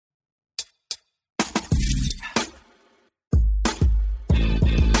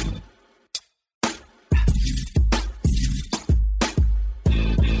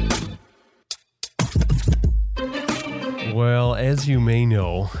as you may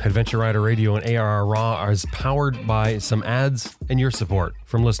know, Adventure Rider Radio and ARR Raw is powered by some ads and your support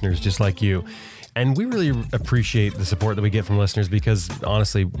from listeners just like you. And we really appreciate the support that we get from listeners because,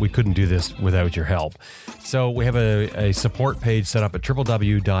 honestly, we couldn't do this without your help. So we have a support page set up at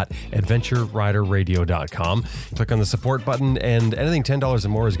www.adventureriderradio.com. Click on the support button, and anything $10 or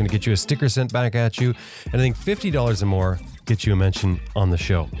more is going to get you a sticker sent back at you. Anything $50 or more gets you a mention on the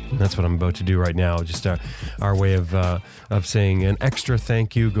show. And that's what I'm about to do right now. Just our way of saying an extra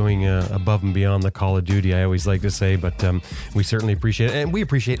thank you, going above and beyond the call of duty, I always like to say, but we certainly appreciate it. And we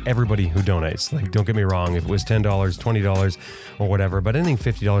appreciate everybody who donates. Like, don't get me wrong, if it was $10, $20, or whatever, but anything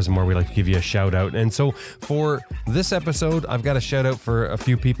 $50 or more, we like to give you a shout out. And so for this episode, I've got a shout out for a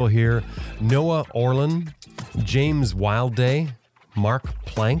few people here. Noah Orland, James Wildday, Mark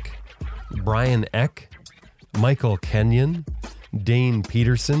Plank, Brian Eck, Michael Kenyon, Dane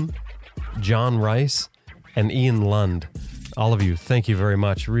Peterson, John Rice, and Ian Lund. All of you, thank you very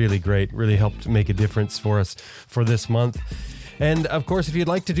much. Really great. Really helped make a difference for us for this month. And of course, if you'd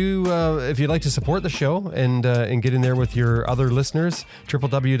like to support the show and get in there with your other listeners,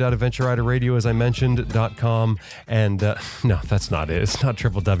 www.adventureriderradio, as I mentioned, .com. And no, that's not it. It's not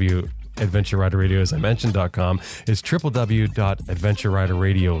www.adventureriderradio, as I mentioned.com. It's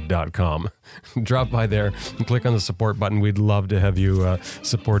www.adventureriderradio.com. Drop by there and click on the support button. We'd love to have you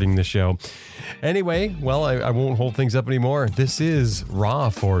supporting the show. Anyway, well, I won't hold things up anymore. This is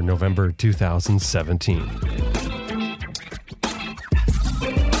Raw for November 2017.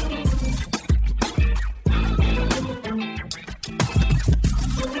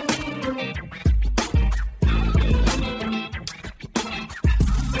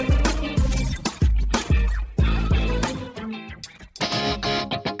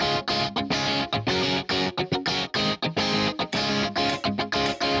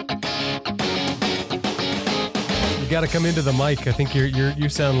 Got to come into the mic. I think you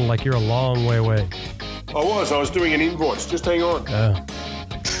sound like you're a long way away. I was doing an invoice. Just hang on.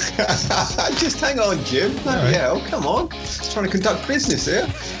 Just hang on, Jim. Right. Yeah, oh, come on. Just trying to conduct business here.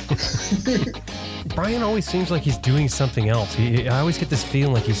 Brian always seems like he's doing something else. I always get this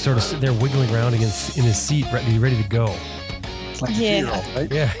feeling like he's sort of sitting there wiggling around in his seat, ready to go. It's like yeah. right?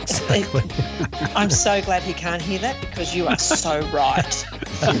 Yeah, exactly. I'm so glad he can't hear that because you are so right.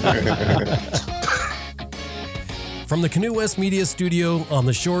 From the Canoe West Media Studio on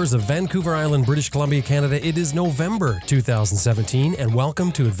the shores of Vancouver Island, British Columbia, Canada, it is November 2017, and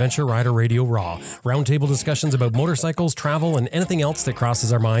welcome to Adventure Rider Radio Raw. Roundtable discussions about motorcycles, travel, and anything else that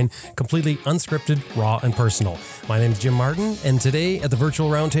crosses our mind, completely unscripted, raw, and personal. My name is Jim Martin, and today at the virtual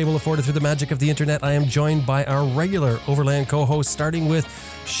roundtable afforded through the magic of the internet, I am joined by our regular Overland co-host, starting with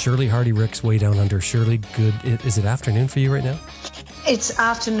Shirley Hardy-Ricks, way down under. Shirley, good. Is it afternoon for you right now? It's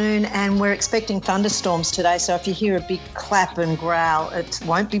afternoon and we're expecting thunderstorms today, so if you hear a big clap and growl, it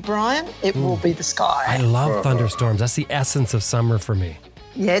won't be Brian, it will be the sky. I love thunderstorms. That's the essence of summer for me.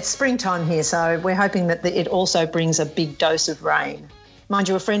 Yeah, it's springtime here, so we're hoping that it also brings a big dose of rain. Mind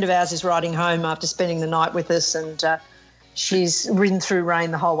you, a friend of ours is riding home after spending the night with us, and she's ridden through rain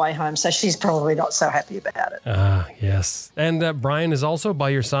the whole way home, so she's probably not so happy about it. Yes. And Brian is also by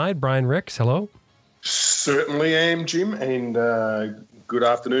your side. Brian Ricks, hello. Certainly am, Jim, and good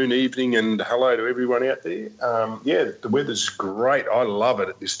afternoon, evening, and hello to everyone out there. The weather's great. I love it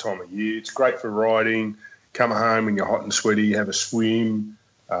at this time of year. It's great for riding. Come home when you're hot and sweaty, have a swim,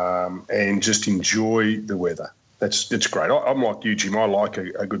 and just enjoy the weather. It's great. I'm like you, Jim. I like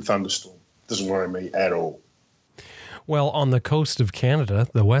a good thunderstorm. Doesn't worry me at all. Well, on the coast of Canada,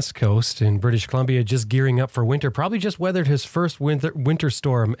 the west coast in British Columbia, just gearing up for winter, probably just weathered his first winter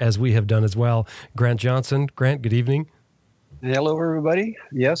storm, as we have done as well. Grant Johnson. Grant, good evening. Hello, everybody.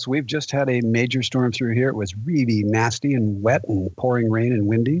 Yes, we've just had a major storm through here. It was really nasty and wet and pouring rain and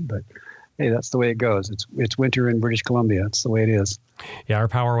windy, but hey, that's the way it goes. It's winter in British Columbia. That's the way it is. Yeah, our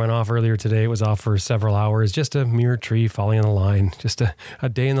power went off earlier today. It was off for several hours. Just a mere tree falling on the line. Just a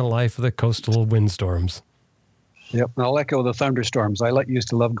day in the life of the coastal windstorms. Yep, and I'll echo the thunderstorms. I used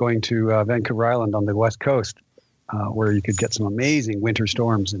to love going to Vancouver Island on the west coast, where you could get some amazing winter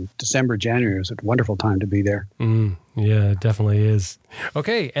storms in December, January. It was a wonderful time to be there. Yeah, it definitely is.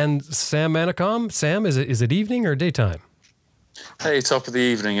 Okay, and Sam Manicom. Sam, is it evening or daytime? Hey, top of the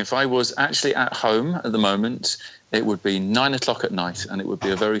evening. If I was actually at home at the moment, it would be 9 o'clock at night, and it would be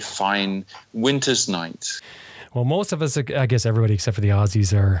a very fine winter's night. Well, most of us, I guess everybody except for the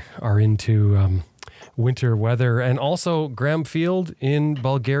Aussies, are into winter weather. And also Graham Field in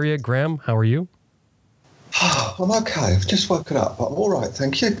Bulgaria. Graham, how are you? I'm okay. I've just woken up. I'm all right,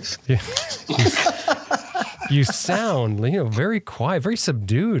 thank you. Yeah. You sound, very quiet, very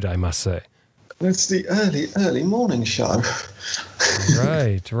subdued, I must say. It's the early morning show.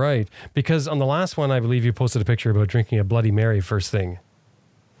 Right. Because on the last one, I believe you posted a picture about drinking a Bloody Mary first thing.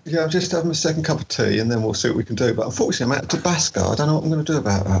 Yeah, I'm just having my second cup of tea, and then we'll see what we can do. But unfortunately, I'm at Tabasco. I don't know what I'm going to do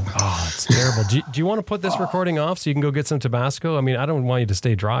about that. Oh, it's terrible. Do you want to put this recording off so you can go get some Tabasco? I mean, I don't want you to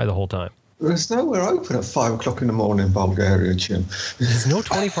stay dry the whole time. There's nowhere open at 5 o'clock in the morning in Bulgaria, Jim. There's no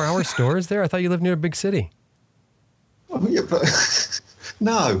 24-hour stores there? I thought you lived near a big city. Oh, yeah, but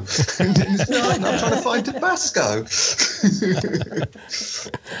no. I'm trying to find Tabasco.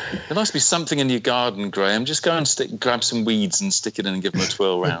 There must be something in your garden, Graham. Just go and grab some weeds and stick it in and give them a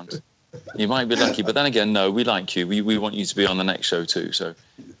twirl round. You might be lucky, but then again, no, we like you. We want you to be on the next show too. So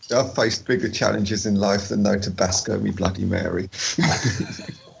I've faced bigger challenges in life than no Tabasco, me Bloody Mary.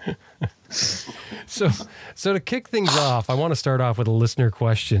 So to kick things off, I want to start off with a listener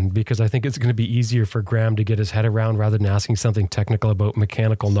question because I think it's going to be easier for Graham to get his head around rather than asking something technical about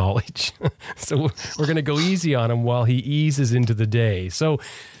mechanical knowledge. So we're going to go easy on him while he eases into the day. So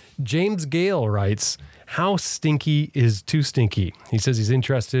James Gale writes, how stinky is too stinky? He says he's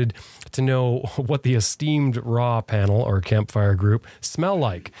interested to know what the esteemed Raw panel or campfire group smell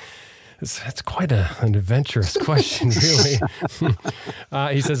like. It's quite an adventurous question, really.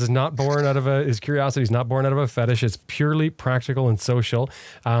 He says his curiosity is not born out of a fetish. It's purely practical and social.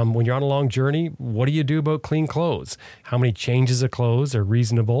 When you're on a long journey, what do you do about clean clothes? How many changes of clothes are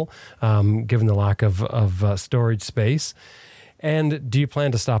reasonable, given the lack of storage space? And do you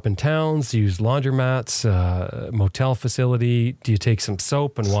plan to stop in towns, use laundromats, motel facility? Do you take some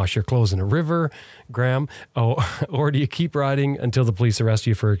soap and wash your clothes in a river, Graham? Or do you keep riding until the police arrest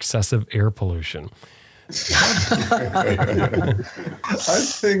you for excessive air pollution? I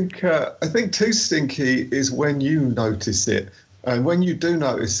think too stinky is when you notice it. And when you do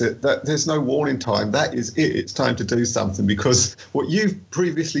notice it, that there's no warning time. That is it. It's time to do something because what you've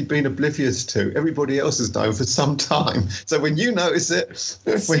previously been oblivious to, everybody else has known for some time. So when you notice it,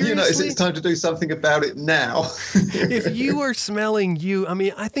 it's time to do something about it now. If you are smelling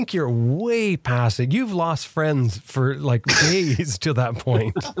I think you're way past it. You've lost friends for like days to that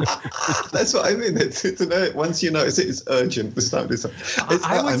point. That's what I mean. Once you notice it, it's urgent. It's time to do something.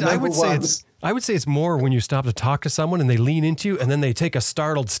 I would say it's more when you stop to talk to someone and they lean into you and then they take a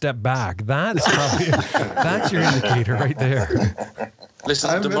startled step back. That is probably that's your indicator right there.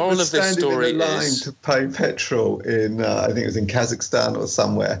 Listen, the moral of this story in the line to pay petrol in I think it was in Kazakhstan or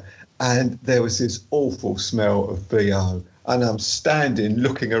somewhere, and there was this awful smell of BO. And I'm standing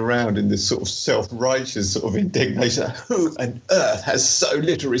looking around in this sort of self-righteous sort of indignation. Who on earth has so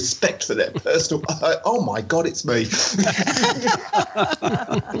little respect for their personal... Oh, my God, it's me.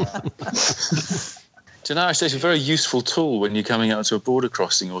 Do you know, actually, it's a very useful tool when you're coming out to a border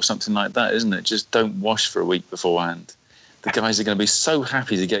crossing or something like that, isn't it? Just don't wash for a week beforehand. The guys are going to be so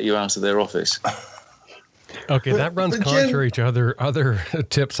happy to get you out of their office. Okay, that runs contrary to other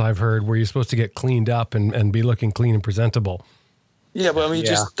tips I've heard where you're supposed to get cleaned up and be looking clean and presentable. Yeah, but I mean, you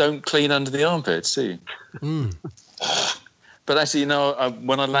just don't clean under the armpits, do you? Mm. But actually,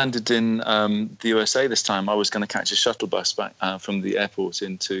 when I landed in the USA this time, I was going to catch a shuttle bus back from the airport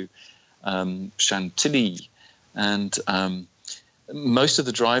into Chantilly. And most of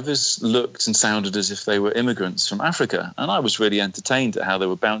the drivers looked and sounded as if they were immigrants from Africa. And I was really entertained at how they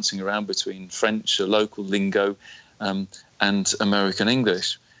were bouncing around between French, a local lingo, and American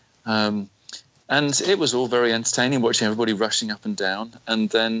English. And it was all very entertaining, watching everybody rushing up and down. And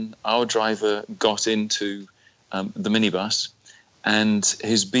then our driver got into the minibus, and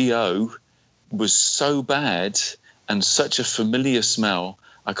his BO was so bad and such a familiar smell,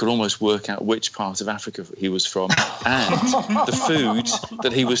 I could almost work out which part of Africa he was from and the food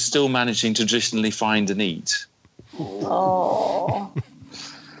that he was still managing to traditionally find and eat. Oh.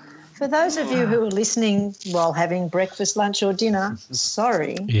 For those of you who are listening while having breakfast, lunch or dinner,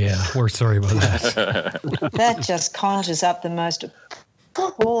 sorry. Yeah, we're sorry about that. That just conjures up the most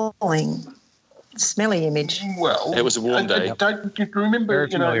appalling, smelly image. Well, it was a warm day. Don't you remember,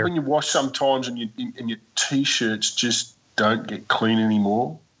 when you wash sometimes and your T-shirts just don't get clean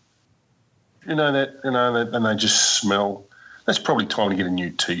anymore. And they just smell. That's probably time to get a new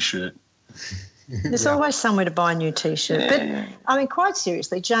T-shirt. There's always somewhere to buy a new T-shirt. Yeah. But, I mean, quite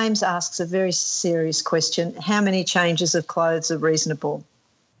seriously, James asks a very serious question. How many changes of clothes are reasonable?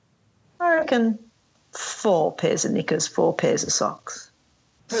 I reckon 4 pairs of knickers, 4 pairs of socks.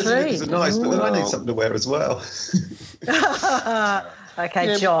 3. Knickers are nice, but then I need something to wear as well.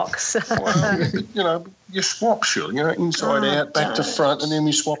 Okay, jocks. Well, you swap, sure. Inside out, back to front, and then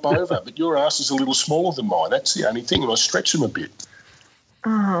we swap over. But your ass is a little smaller than mine. That's the only thing, and I stretch them a bit.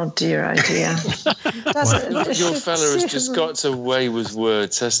 Oh dear, oh dear. Your fella has just got away with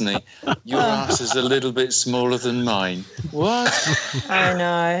words, hasn't he? Your ass is a little bit smaller than mine. What? I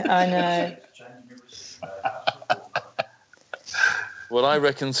know. Well, I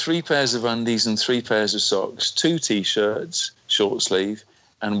reckon 3 pairs of undies and 3 pairs of socks, 2 T-shirts, short sleeve,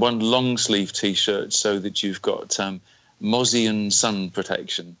 and 1 long sleeve T-shirt so that you've got Mozzian sun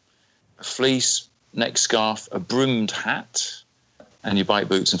protection, a fleece, neck scarf, a brimmed hat, and your bike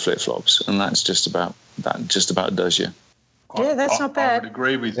boots and flip-flops, and that just about does you. Yeah, that's not bad. I would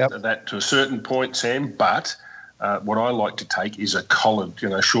agree with that to a certain point, Sam, but what I like to take is a collared,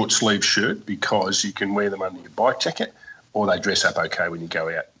 short sleeve shirt, because you can wear them under your bike jacket, or they dress up okay when you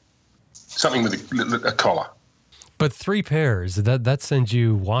go out. Something with a collar. But 3 pairs, that sends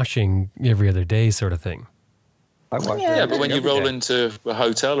you washing every other day sort of thing. Yeah, but when you roll into a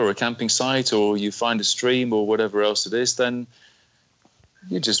hotel or a camping site, or you find a stream or whatever else it is, then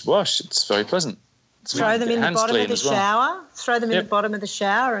you just wash. It's very pleasant. Throw them in the bottom of the shower. Throw them in the bottom of the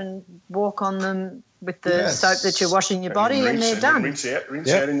shower and walk on them with the soap that you're washing your body, and they're done. Rinse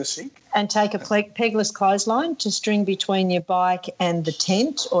out in the sink. And take a pegless clothesline to string between your bike and the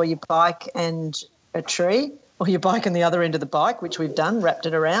tent, or your bike and a tree, or your bike and the other end of the bike, which we've done, wrapped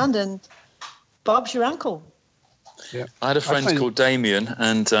it around, and Bob's your uncle. Yeah. I had a friend called Damien,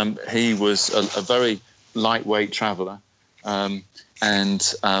 and he was a very lightweight traveller. And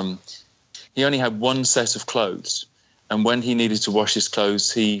he only had 1 set of clothes, and when he needed to wash his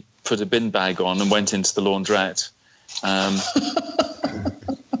clothes, he put a bin bag on and went into the laundrette.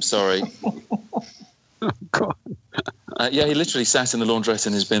 Sorry. Oh, God. He literally sat in the laundrette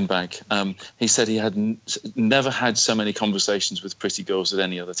in his bin bag. He said he had never had so many conversations with pretty girls at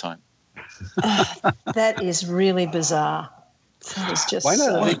any other time. That is really bizarre. That is just Why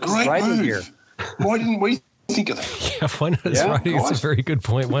not riding gear? Why didn't we think of that? Yeah, why not his riding? It's a very good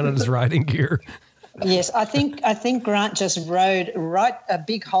point. Why not his riding gear? Yes, I think Grant just rode right a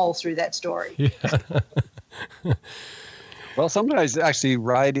big hole through that story. Yeah. Well, sometimes they actually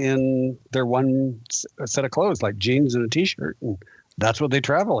ride in their one set of clothes, like jeans and a T-shirt, and that's what they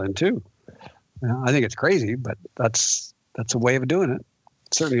travel in too. I think it's crazy, but that's a way of doing it.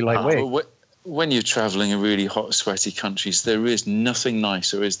 Certainly lightweight. When you're traveling in really hot, sweaty countries, there is nothing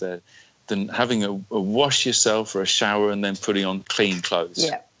nicer, is there, than having a wash yourself or a shower and then putting on clean clothes.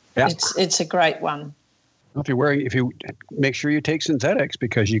 Yeah. It's a great one. If you make sure you take synthetics,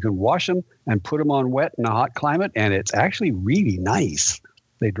 because you can wash them and put them on wet in a hot climate, and it's actually really nice.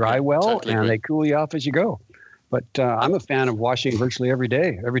 They dry well, totally, and they cool you off as you go. But I'm a fan of washing virtually every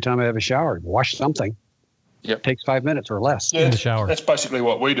day. Every time I have a shower, wash something. Yep. It takes 5 minutes or less. In the shower. That's basically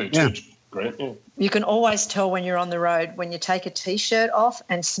what we do too, Grant. Yeah. You can always tell when you're on the road when you take a T-shirt off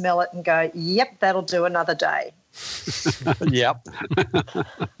and smell it and go, yep, that'll do another day. Yep.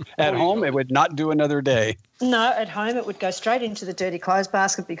 At home, it would not do another day. No, at home it would go straight into the dirty clothes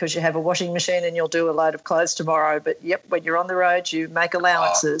basket, because you have a washing machine and you'll do a load of clothes tomorrow. But, yep, when you're on the road, you make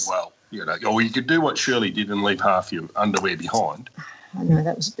allowances. Or you could do what Shirley did and leave half your underwear behind. I know,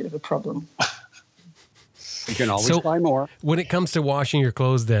 that was a bit of a problem. You can always buy more. When it comes to washing your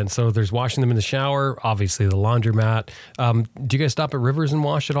clothes then, so there's washing them in the shower, obviously the laundromat. Do you guys stop at rivers and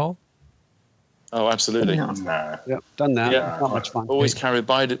wash at all? Oh, absolutely. No. Yep, done that. Yeah. Not much fun. Always carry a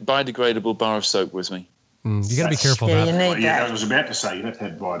biodegradable bar of soap with me. You got to be careful Yeah, of you that. need that. I was about to say, you have to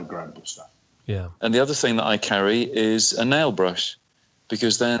have biodegradable stuff. Yeah. And the other thing that I carry is a nail brush,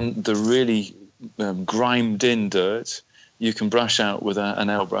 because then the really grimed in dirt, you can brush out with a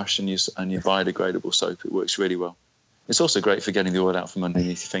nail brush and your biodegradable soap. It works really well. It's also great for getting the oil out from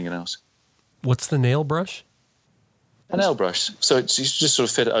underneath your fingernails. What's the nail brush? A nail brush. So you just sort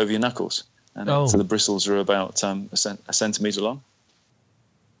of fit it over your knuckles. And so the bristles are about a centimetre long.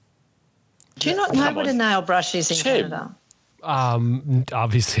 Do you not know what a nail brush is in Canada?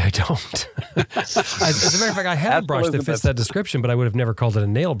 Obviously I don't. As a matter of fact, I have a brush that fits that description, but I would have never called it a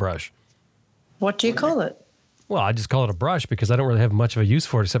nail brush. What do you call it? Well, I just call it a brush because I don't really have much of a use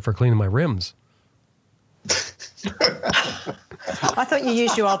for it except for cleaning my rims. I thought you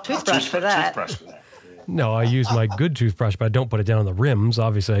used your old toothbrush for that. No, I use my good toothbrush, but I don't put it down on the rims.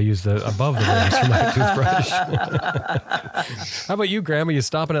 Obviously, I use the above the rims for my toothbrush. How about you, Graham? Are you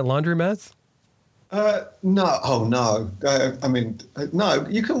stopping at laundromats? No. Oh, no. No.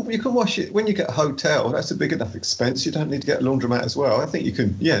 You can wash it when you get a hotel. That's a big enough expense. You don't need to get a laundromat as well. I think you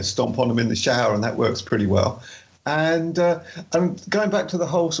can, stomp on them in the shower, and that works pretty well. And going back to the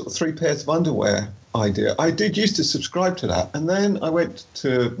whole sort of 3 pairs of underwear, idea. I did used to subscribe to that, and then I went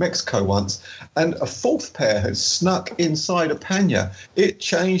to Mexico once, and a fourth pair had snuck inside a pannier. It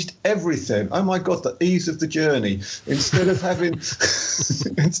changed everything. Oh my God, the ease of the journey. Instead of having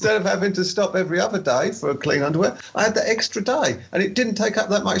to stop every other day for a clean underwear, I had the extra day, and it didn't take up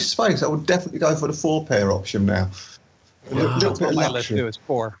that much space. I would definitely go for the 4-pair option now. That's what my list do is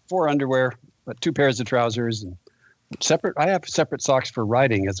 4 underwear, but 2 pairs of trousers and separate. I have separate socks for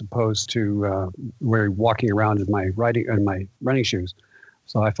riding as opposed to walking around in my running shoes.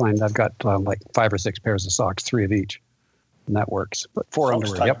 So I find I've got like 5 or 6 pairs of socks, 3 of each, and that works. But 4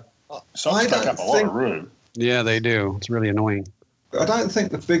 underwear. Socks take up a lot of room. Yeah, they do. It's really annoying. I don't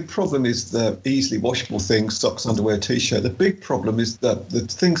think the big problem is the easily washable things, socks, underwear, T-shirt. The big problem is the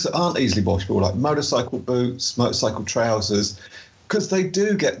things that aren't easily washable, like motorcycle boots, motorcycle trousers, because they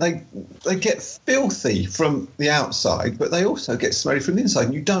get filthy from the outside, but they also get smelly from the inside,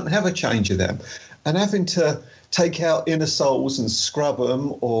 and you don't have a change of them. And having to take out inner soles and scrub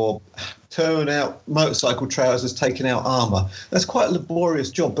them, or turn out motorcycle trousers, taking out armour, that's quite a laborious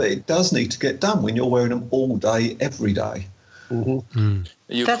job, but it does need to get done when you're wearing them all day, every day. Mm-hmm.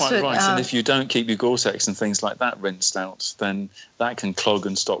 You're quite right. And if you don't keep your Gore-Tex and things like that rinsed out, then that can clog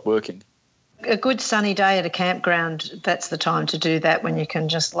and stop working. A good sunny day at a campground, that's the time to do that, when you can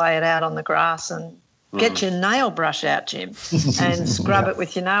just lay it out on the grass and get your nail brush out, Jim, and scrub it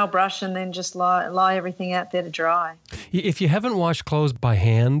with your nail brush, and then just lie everything out there to dry. If you haven't washed clothes by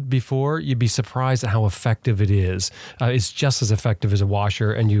hand before, you'd be surprised at how effective it is. It's just as effective as a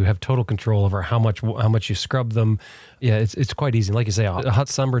washer, and you have total control over how much you scrub them. Yeah, it's quite easy. Like you say, a hot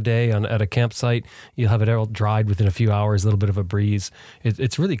summer day at a campsite, you'll have it all dried within a few hours, a little bit of a breeze.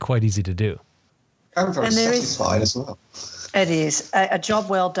 It's really quite easy to do. I'm very satisfied as well. It is a job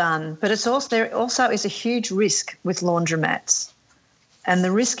well done, but there also is a huge risk with laundromats, and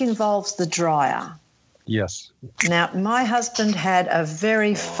the risk involves the dryer. Yes. Now, my husband had a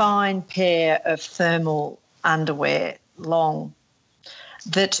very fine pair of thermal underwear, long,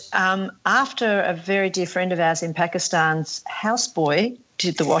 that after a very dear friend of ours in Pakistan's houseboy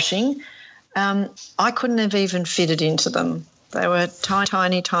did the washing, I couldn't have even fitted into them. They were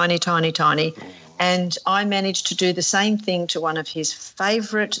tiny, tiny, tiny, tiny. And I managed to do the same thing to one of his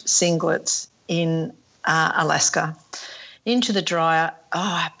favourite singlets in Alaska. Into the dryer. Oh,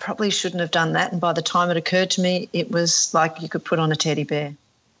 I probably shouldn't have done that. And by the time it occurred to me, it was like you could put on a teddy bear.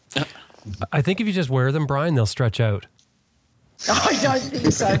 I think if you just wear them, Brian, they'll stretch out. I don't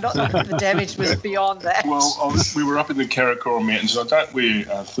think so. Not that the damage was beyond that. Well, we were up in the Karakora Mountains. I don't wear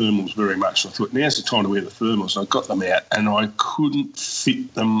thermals very much. I thought, now's the time to wear the thermals. I got them out, and I couldn't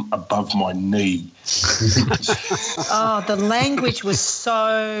fit them above my knee. Oh, the language was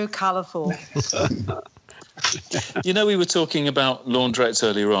so colourful. You know, we were talking about laundrettes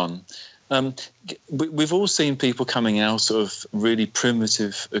earlier on. We've all seen people coming out of really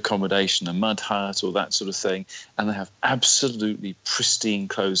primitive accommodation, a mud hut or that sort of thing, and they have absolutely pristine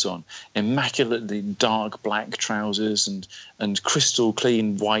clothes on, immaculately dark black trousers and crystal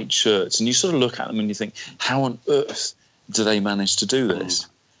clean white shirts. And you sort of look at them and you think, how on earth do they manage to do this?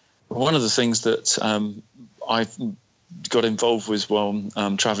 One of the things that I've got involved with while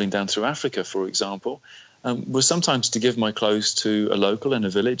traveling down through Africa, for example, was sometimes to give my clothes to a local in a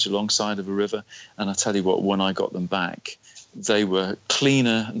village alongside of a river. And I tell you what, when I got them back, they were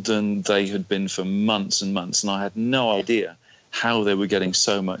cleaner than they had been for months and months. And I had no idea how they were getting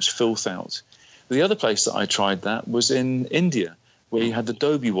so much filth out. The other place that I tried that was in India, where you had the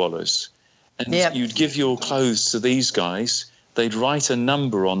Dhobi wallahs. And you'd give your clothes to these guys, they'd write a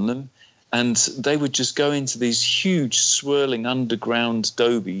number on them, and they would just go into these huge swirling underground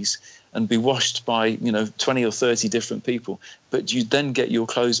dhobis and be washed by, 20 or 30 different people. But you'd then get your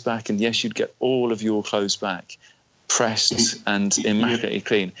clothes back, and yes, you'd get all of your clothes back, pressed and immaculately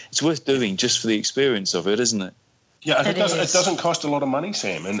clean. It's worth doing just for the experience of it, isn't it? Yeah, it doesn't cost a lot of money,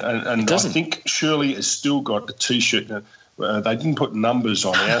 Sam. And I think Shirley has still got a T-shirt. They didn't put numbers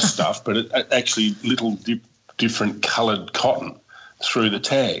on our stuff, but it actually little different coloured cotton through the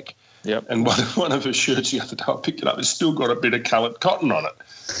tag. Yep. And one of her shirts the other day, I picked it up, it's still got a bit of coloured cotton on it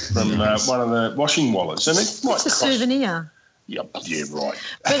from one of the washing wallets. And it's a souvenir. Yep, yeah, right.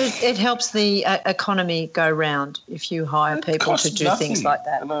 But it helps the economy go round if you hire people to do things like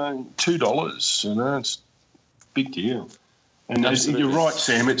that. $2, it's a big deal. And you're right,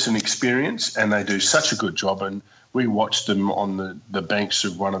 Sam, it's an experience, and they do such a good job. And we watched them on the banks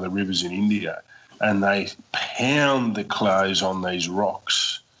of one of the rivers in India, and they pound the clothes on these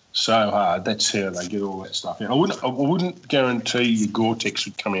rocks so hard. That's how they get all that stuff out. I wouldn't guarantee your Gore-Tex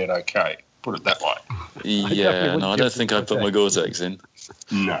would come out okay. Put it that way. Yeah, I don't think I'd put my Gore-Tex in.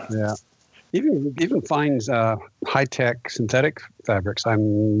 No. Yeah. Even fine high-tech synthetic fabrics,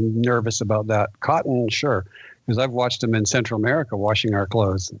 I'm nervous about that. Cotton, sure, because I've watched them in Central America washing our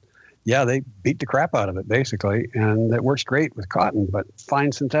clothes. Yeah, they beat the crap out of it, basically, and it works great with cotton. But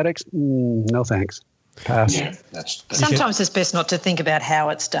fine synthetics, no thanks. Pass. Yeah, that's Sometimes it's best not to think about how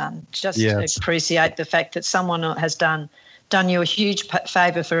it's done. Just appreciate the fact that someone has done you a huge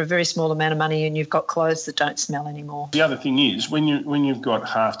favour for a very small amount of money, and you've got clothes that don't smell anymore. The other thing is when you've got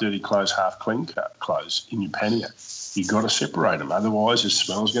half dirty clothes, half clean clothes in your pannier, you've got to separate them. Otherwise, the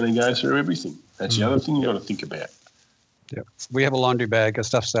smell's going to go through everything. That's the other thing you've got to think about. Yeah, we have a laundry bag, a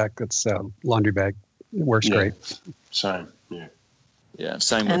stuff sack that's a laundry bag. It works great. Same. Yeah. Yeah.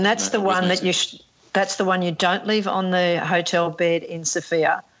 Same. And that's the one that that's the one you don't leave on the hotel bed in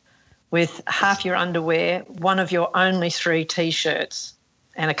Sofia, with half your underwear, one of your only 3 T-shirts,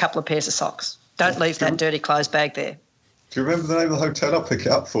 and a couple of pairs of socks. Don't leave that dirty clothes bag there. Do you remember the name of the hotel? I'll pick it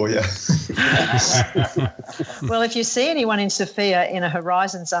up for you. Well, if you see anyone in Sofia in a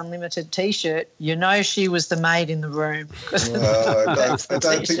Horizons Unlimited T-shirt, you know she was the maid in the room. I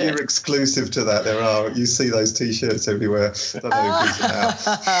don't think you're exclusive to that. You see those T-shirts everywhere. I don't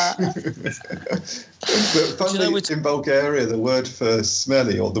know who gives them out. But funnily, in Bulgaria, the word for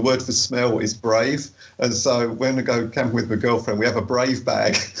smelly or the word for smell is brave. And so when I go camping with my girlfriend, we have a brave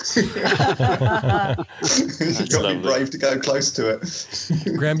bag. You've got to be brave to go close to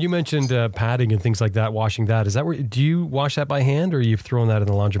it. Graham, you mentioned padding and things like that, washing that. Is that do you wash that by hand, or are you throwing that in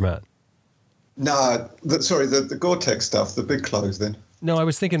the laundromat? No, the Gore-Tex stuff, the big clothes then. No, I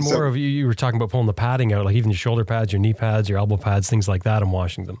was thinking more of you were talking about pulling the padding out, like even your shoulder pads, your knee pads, your elbow pads, things like that, and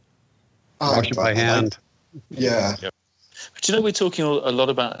washing them. Wash it by hand. Yeah. Yep. But we're talking a lot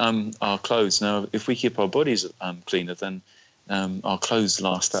about our clothes. Now, if we keep our bodies cleaner, then our clothes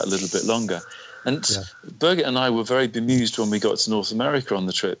last that a little bit longer. And Birgit and I were very bemused when we got to North America on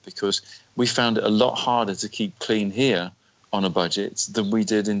the trip, because we found it a lot harder to keep clean here on a budget than we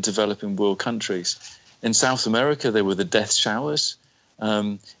did in developing world countries. In South America, there were the death showers.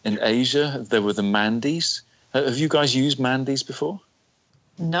 In Asia, there were the Mandis. Have you guys used Mandis before?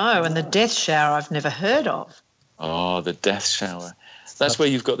 No, and the death shower I've never heard of. Oh, the death shower. That's where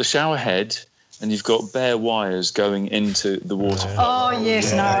you've got the shower head and you've got bare wires going into the water. Oh,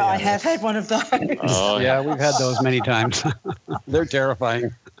 yes, I have had one of those. Oh, yeah, we've had those many times. They're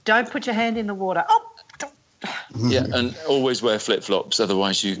terrifying. Don't put your hand in the water. Oh, don't. Yeah, and always wear flip-flops,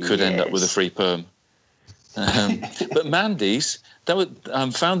 otherwise you could end up with a free perm. But Mandis,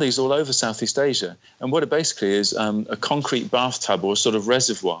 found these all over Southeast Asia. And what it basically is, a concrete bathtub or a sort of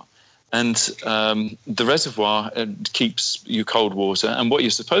reservoir. And the reservoir keeps you cold water. And what you're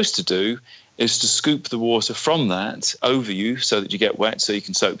supposed to do is to scoop the water from that over you so that you get wet so you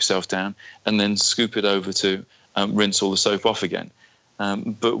can soak yourself down, and then scoop it over to rinse all the soap off again.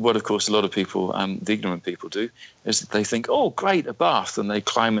 But what, of course, a lot of people, the ignorant people do, is that they think, oh, great, a bath, and they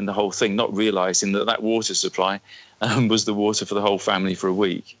climb in the whole thing, not realising that water supply was the water for the whole family for a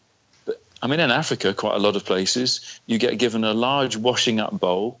week. But, in Africa, quite a lot of places, you get given a large washing up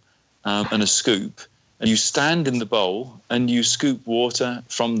bowl and a scoop, and you stand in the bowl and you scoop water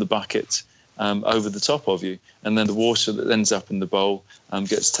from the bucket over the top of you, and then the water that ends up in the bowl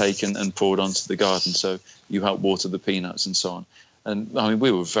gets taken and poured onto the garden, so you help water the peanuts and so on. And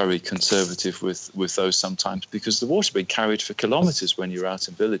we were very conservative with those sometimes, because the water had been carried for kilometres when you're out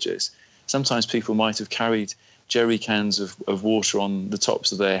in villages. Sometimes people might have carried jerry cans of water on the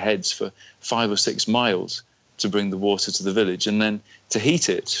tops of their heads for 5 or 6 miles to bring the water to the village, and then to heat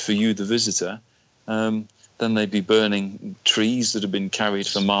it for you, the visitor, then they'd be burning trees that had been carried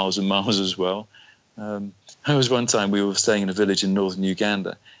for miles and miles as well. There was one time we were staying in a village in northern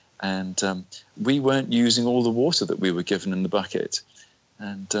Uganda, and we weren't using all the water that we were given in the bucket.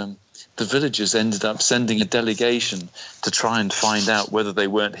 And the villagers ended up sending a delegation to try and find out whether they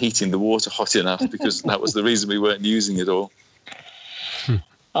weren't heating the water hot enough, because that was the reason we weren't using it all.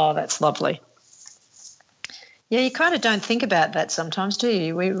 Oh, that's lovely. Yeah, you kind of don't think about that sometimes, do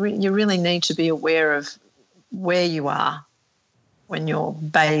you? You really need to be aware of where you are when you're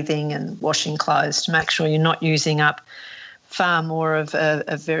bathing and washing clothes to make sure you're not using up far more of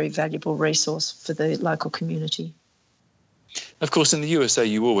a very valuable resource for the local community. Of course, in the USA,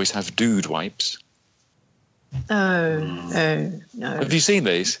 you always have dude wipes. Oh, no. Have you seen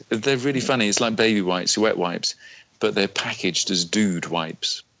these? They're really funny. It's like baby wipes, wet wipes, but they're packaged as dude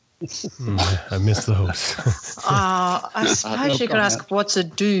wipes. I miss those. I suppose you could ask, what's a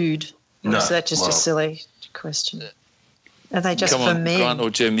dude? Or is that just a silly question? Are they just Come for on, men? Grant or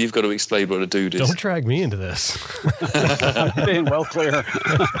Jim, you've got to explain what a dude is. Don't drag me into this. Being well clear.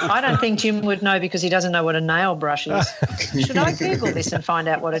 I don't think Jim would know because he doesn't know what a nail brush is. Should I Google this and find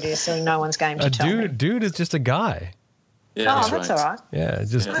out what it is so no one's game to tell me? Dude is just a guy. Yeah, That's all right. Yeah,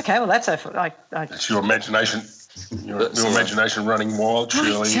 just Okay, well, that's It's your imagination. Your imagination running wild, I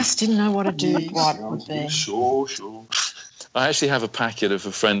Shirley. just didn't know what a dude wipe would be. Sure. I actually have a packet of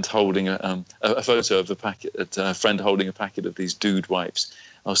a friend holding a photo of a friend holding a packet of these dude wipes.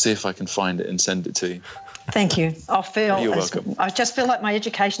 I'll see if I can find it and send it to you. Thank you. You're welcome. I just feel like my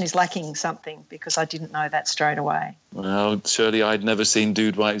education is lacking something because I didn't know that straight away. Well, Shirley, I'd never seen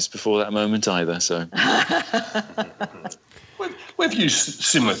dude wipes before that moment either, so... We've used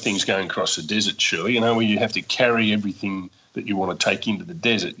similar things going across the desert, Shirley, where you have to carry everything that you want to take into the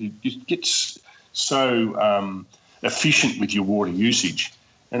desert. You get so efficient with your water usage,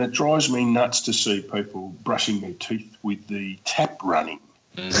 and it drives me nuts to see people brushing their teeth with the tap running.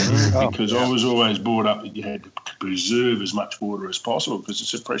 Because I was always brought up that you had to preserve as much water as possible because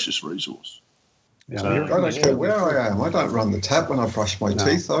it's a precious resource. Yeah, I don't care where I am. I don't run the tap when I brush my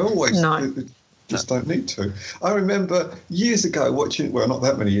teeth. I always just don't need to. I remember years ago watching, well, not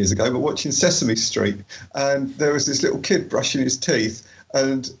that many years ago, but watching Sesame Street, and there was this little kid brushing his teeth,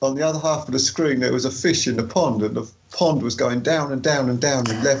 and on the other half of the screen there was a fish in the pond, and the pond was going down and down and down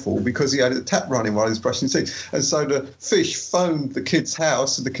in level because he had the tap running while he was brushing his teeth. And so the fish phoned the kid's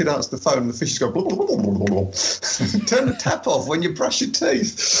house, and the kid answered the phone, and the fish is going, blah, blah, blah, blah, blah, blah. Turn the tap off when you brush your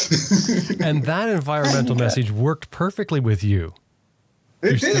teeth. And that environmental message worked perfectly with you.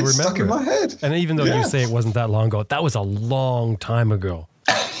 It did. It stuck in my head. And even though you say it wasn't that long ago, that was a long time ago.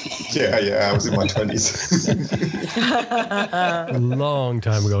 Yeah, I was in my 20s. A long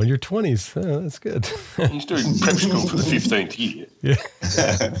time ago. In your 20s. Oh, that's good. He's doing prep school for the 15th year. Yeah.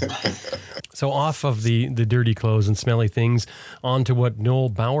 So off of the dirty clothes and smelly things, on to what Noel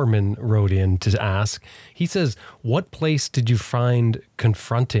Bowerman wrote in to ask. He says, what place did you find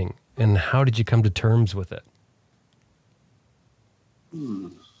confronting, and how did you come to terms with it?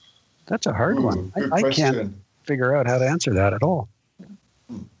 That's a hard one. I can't figure out how to answer that at all.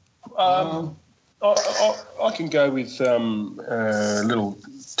 I can go with a little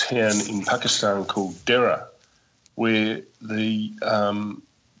town in Pakistan called Dera, where the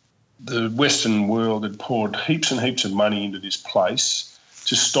Western world had poured heaps and heaps of money into this place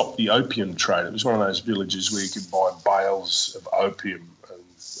to stop the opium trade. It was one of those villages where you could buy bales of opium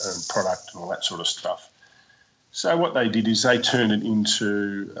and product and all that sort of stuff. So what they did is they turned it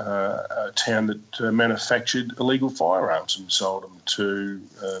into a town that manufactured illegal firearms and sold them to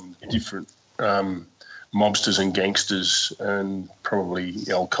different mobsters and gangsters and probably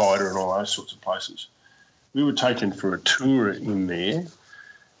Al-Qaeda and all those sorts of places. We were taken for a tour in there,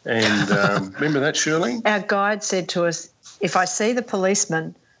 and remember that, Shirley? Our guide said to us, if I see the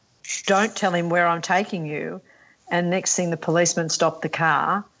policeman, don't tell him where I'm taking you. And next thing, the policeman stopped the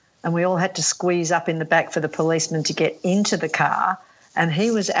car, and we all had to squeeze up in the back for the policeman to get into the car. And he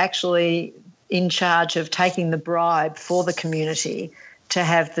was actually in charge of taking the bribe for the community to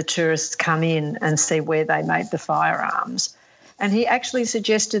have the tourists come in and see where they made the firearms. And he actually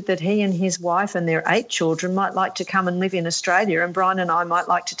suggested that he and his wife and their 8 children might like to come and live in Australia, and Brian and I might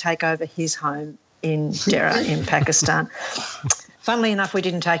like to take over his home in Dera in Pakistan. Funnily enough, we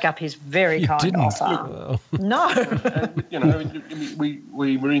didn't take up his very kind offer. No.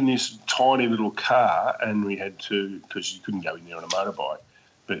 We were in this tiny little car, and we had to, because you couldn't go in there on a motorbike,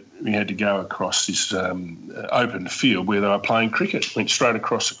 but we had to go across this open field where they were playing cricket. Went straight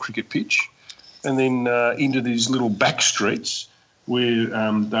across a cricket pitch, and then into these little back streets where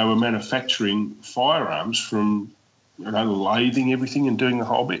they were manufacturing firearms from, lathing everything and doing the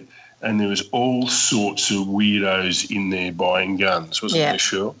whole bit. And there was all sorts of weirdos in there buying guns, wasn't there,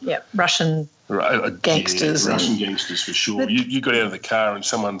 sure? Yeah, Russian gangsters. Yeah, Russian gangsters for sure. You got out of the car and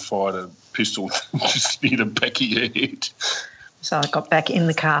someone fired a pistol just near the back of your head. So I got back in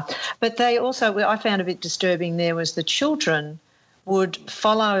the car. But they also, I found a bit disturbing there was the children would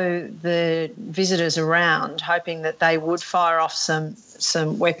follow the visitors around hoping that they would fire off some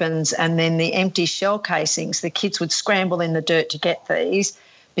weapons, and then the empty shell casings, the kids would scramble in the dirt to get these,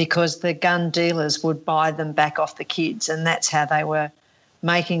 because the gun dealers would buy them back off the kids, and that's how they were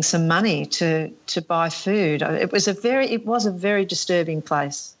making some money to buy food. It was a very disturbing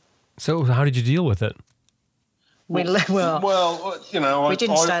place. So how did you deal with it? We didn't stay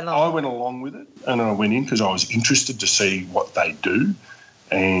long. I went along with it, and I went in because I was interested to see what they do,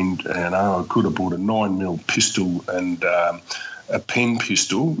 and I could have bought a 9mm pistol and a pen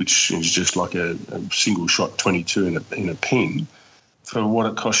pistol, which is just like a single shot 22 in a pen, for what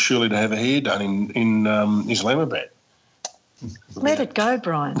it cost Shirley to have her hair done in Islamabad. Let it go,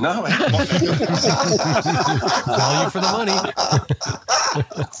 Brian. No. Value for the money.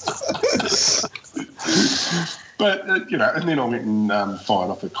 But, and then I went and fired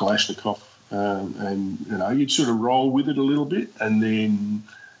off a Kalashnikov, and, you'd sort of roll with it a little bit, and then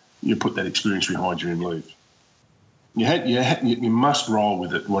you put that experience behind you and leave. You must roll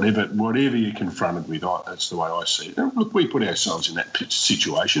with it, whatever you're confronted with. That's the way I see it. And look, we put ourselves in that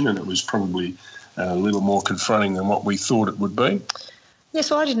situation, and it was probably a little more confronting than what we thought it would be. Yes,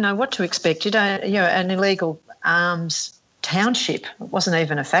 well, I didn't know what to expect. An illegal arms township. It wasn't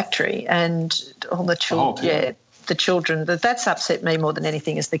even a factory, and all the children. The children. That's upset me more than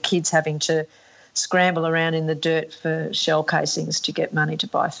anything. Is the kids having to scramble around in the dirt for shell casings to get money to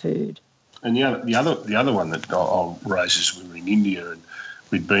buy food. And the other one that I'll raise is we were in India, and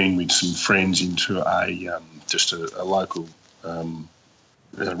we'd been with some friends into a local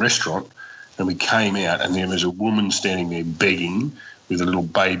restaurant, and we came out, and there was a woman standing there begging with a little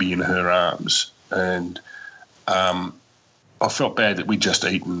baby in her arms, and I felt bad that we'd just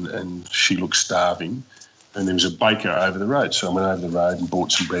eaten, and she looked starving, and there was a baker over the road, so I went over the road and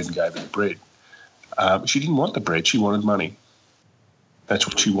bought some bread and gave her the bread. She didn't want the bread; she wanted money. That's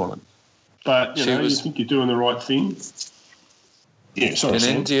what she wanted. But you think you're doing the right thing. Yeah, sorry.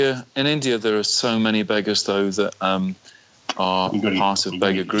 In India, there are so many beggars though that are part of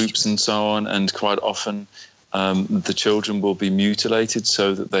beggar groups and so on, and quite often the children will be mutilated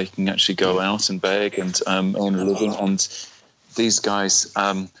so that they can actually go out and beg and earn a living. And these guys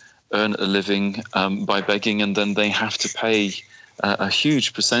earn a living by begging, and then they have to pay a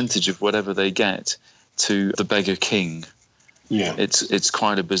huge percentage of whatever they get to the beggar king. Yeah, it's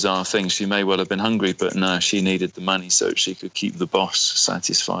quite a bizarre thing. She may well have been hungry, but no, she needed the money so she could keep the boss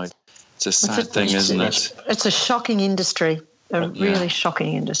satisfied. It's a sad thing, isn't it? It's a shocking industry, really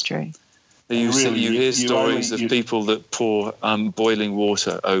shocking industry. You hear stories of people that pour boiling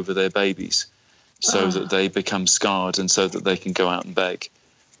water over their babies so that they become scarred and so that they can go out and beg.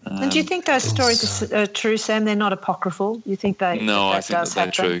 And do you think those stories are true, Sam? They're not apocryphal? You think they? No, I think that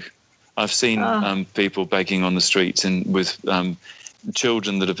they're true. I've seen people begging on the streets and with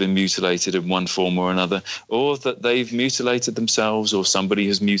children that have been mutilated in one form or another, or that they've mutilated themselves or somebody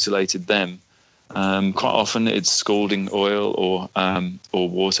has mutilated them. Quite often it's scalding oil or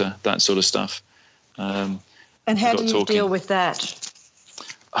water, that sort of stuff. And how do you deal with that?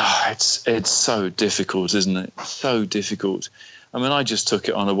 It's so difficult, isn't it? So difficult. I mean, I just took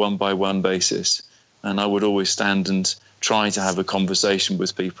it on a one-by-one basis, and I would always stand and try to have a conversation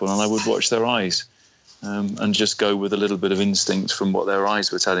with people, and I would watch their eyes and just go with a little bit of instinct from what their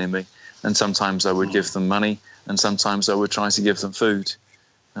eyes were telling me. And sometimes I would give them money, and sometimes I would try to give them food.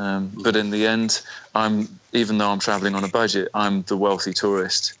 But in the end, even though I'm traveling on a budget, I'm the wealthy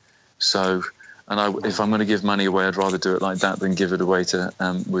tourist. So, if I'm going to give money away, I'd rather do it like that than give it away to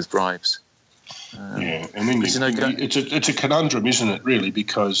with bribes. And then it's a conundrum, isn't it? Really,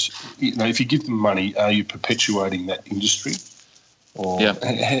 because if you give them money, are you perpetuating that industry? Or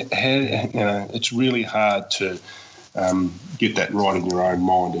it's really hard to get that right in your own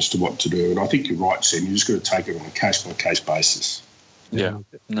mind as to what to do. And I think you're right, Sam. You just got to take it on a case by case basis. Yeah,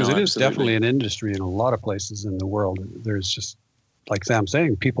 because it is definitely an industry in a lot of places in the world. There's just, like Sam's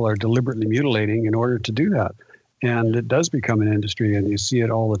saying, people are deliberately mutilating in order to do that, and it does become an industry, and you see it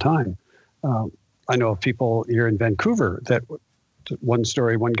all the time. I know of people here in Vancouver that one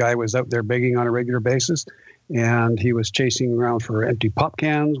guy was out there begging on a regular basis, and he was chasing around for empty pop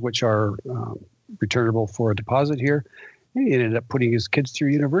cans, which are returnable for a deposit here. And he ended up putting his kids through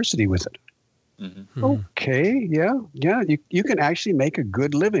university with it. Mm-hmm. Okay, yeah. You can actually make a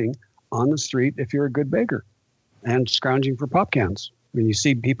good living on the street if you're a good beggar and scrounging for pop cans. When you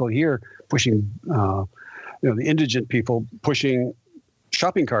see people here pushing, the indigent people pushing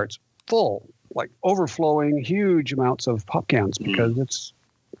shopping carts full, like overflowing huge amounts of pop cans because it's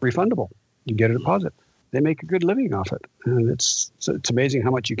refundable. You get a deposit. They make a good living off it. And it's amazing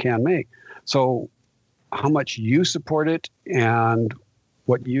how much you can make. So how much you support it and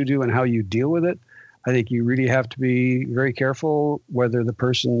what you do and how you deal with it, I think you really have to be very careful whether the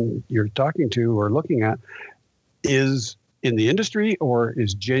person you're talking to or looking at is in the industry or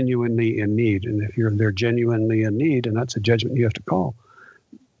is genuinely in need. And if they're genuinely in need, and that's a judgment you have to call,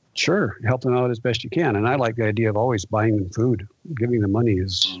 sure, help them out as best you can. And I like the idea of always buying them food. Giving them money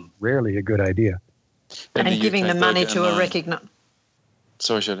is rarely a good idea. And giving the money to a recognized...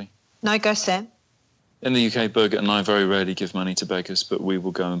 Sorry, Shelley. No, go Sam. In the UK, Birgit and I very rarely give money to beggars, but we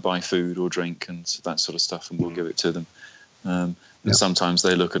will go and buy food or drink and that sort of stuff, and we'll give it to them. And sometimes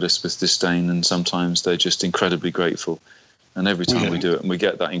they look at us with disdain, and sometimes they're just incredibly grateful. And every time we do it and we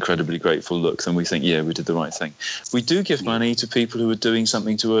get that incredibly grateful look, then we think, yeah, we did the right thing. We do give money to people who are doing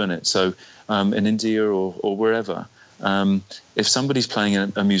something to earn it. So in India or wherever, if somebody's playing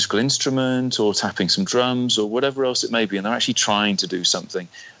a musical instrument or tapping some drums or whatever else it may be, and they're actually trying to do something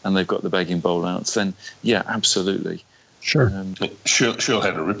and they've got the begging bowl out, then yeah, absolutely. Sure. She'll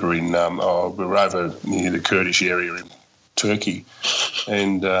had a ripper in, we're over near the Kurdish area in Turkey,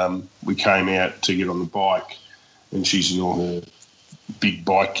 and we came out to get on the bike, and she's in all her big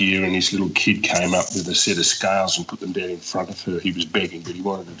bike gear, and this little kid came up with a set of scales and put them down in front of her. He was begging, but he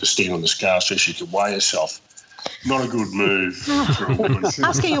wanted her to stand on the scales so she could weigh herself. Not a good move for a woman.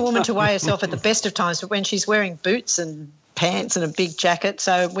 Asking a woman to weigh herself at the best of times, but when she's wearing boots and pants and a big jacket.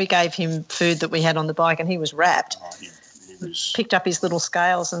 So we gave him food that we had on the bike, and he was wrapped. He was, picked up his little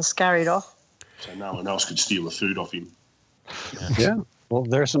scales and scurried off. So no one else could steal the food off him. Yeah. Well,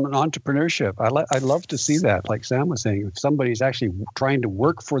 there's some entrepreneurship. I love to see that. Like Sam was saying, if somebody's actually trying to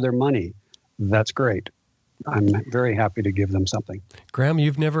work for their money, that's great. I'm very happy to give them something. Graham,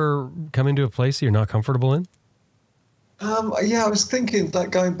 you've never come into a place you're not comfortable in? Yeah, I was thinking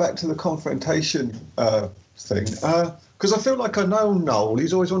that going back to the confrontation thing, because I feel like I know Noel.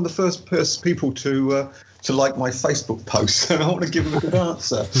 He's always one of the first people to like my Facebook posts, and I want to give him a good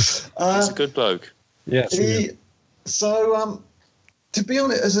answer. He's a good bloke. Yes. To be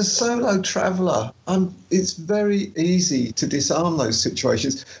honest, as a solo traveller, it's very easy to disarm those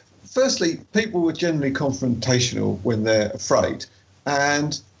situations. Firstly, people are generally confrontational when they're afraid,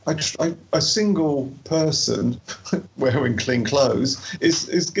 and a single person wearing clean clothes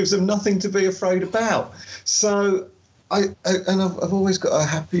gives them nothing to be afraid about. So I've always got a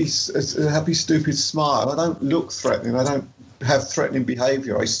happy stupid smile. I don't look threatening. I don't have threatening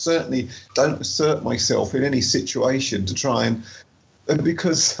behaviour. I certainly don't assert myself in any situation to try and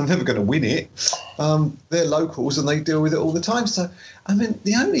because I'm never going to win it. They're locals and they deal with it all the time. So I mean,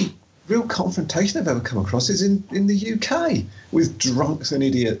 the only real confrontation I've ever come across is in the UK with drunks and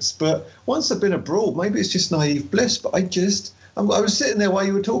idiots. But once I've been abroad, maybe it's just naive bliss, but I was sitting there while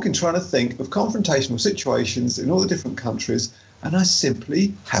you were talking trying to think of confrontational situations in all the different countries, and I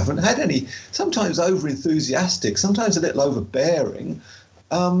simply haven't had any. Sometimes over-enthusiastic, sometimes a little overbearing,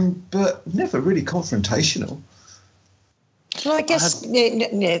 but never really confrontational. Well, I guess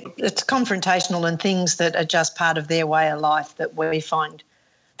it's confrontational and things that are just part of their way of life that we find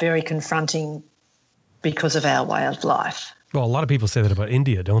very confronting because of our way of life. Well, a lot of people say that about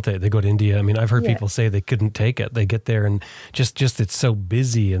India, don't they? They go to India. I mean, I've heard people say they couldn't take it. They get there and just it's so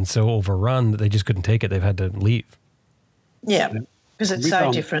busy and so overrun that they just couldn't take it. They've had to leave. Yeah, because it's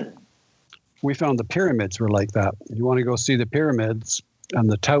different. We found the pyramids were like that. You want to go see the pyramids, and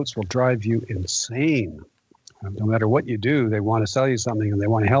the touts will drive you insane. No matter what you do, they want to sell you something, and they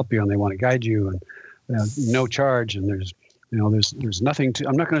want to help you, and they want to guide you, and no charge. And there's nothing to.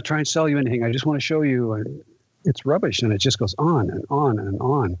 I'm not going to try and sell you anything. I just want to show you. It's rubbish, and it just goes on and on and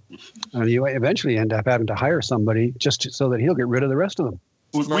on. And you eventually end up having to hire somebody just so that he'll get rid of the rest of them.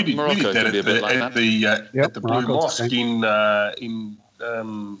 We did that at the Blue Mosque in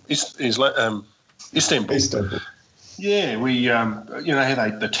Istanbul. Yeah, we how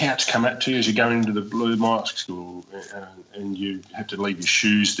the touts come up to you as you go into the Blue Mosque, and you have to leave your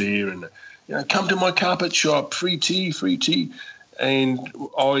shoes there, and come to my carpet shop, free tea. And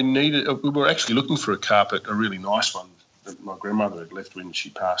we were actually looking for a carpet, a really nice one that my grandmother had left when she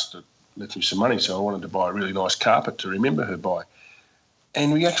passed, left me some money, so I wanted to buy a really nice carpet to remember her by.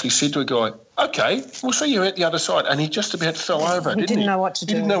 And we actually said to a guy, okay, we'll see you at the other side. And he just about fell over, didn't he? He didn't know what to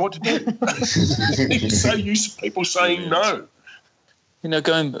do. He didn't know what to do. He was so used to people saying no.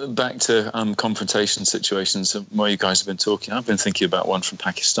 Going back to confrontation situations, while you guys have been talking, I've been thinking about one from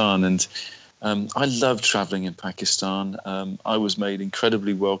Pakistan, and I loved travelling in Pakistan. I was made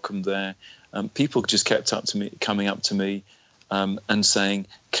incredibly welcome there. People just kept coming up to me and saying,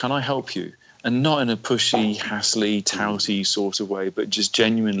 can I help you? And not in a pushy, hassly, touty sort of way, but just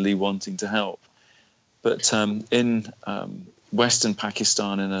genuinely wanting to help. But in Western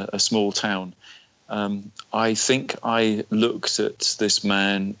Pakistan, in a small town, I think I looked at this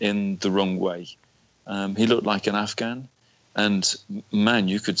man in the wrong way. He looked like an Afghan. And, man,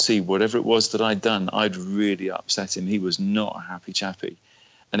 you could see whatever it was that I'd done, I'd really upset him. He was not a happy chappy.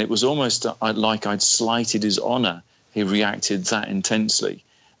 And it was almost like I'd slighted his honour. He reacted that intensely.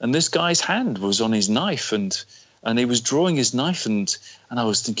 And this guy's hand was on his knife, and he was drawing his knife, and I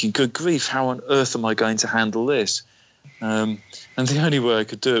was thinking, good grief, how on earth am I going to handle this? And the only way I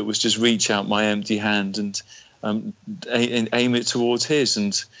could do it was just reach out my empty hand and aim it towards his.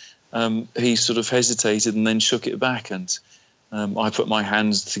 And he sort of hesitated and then shook it back. And I put my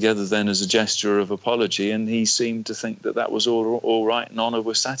hands together then as a gesture of apology, and he seemed to think that was all right, and Honor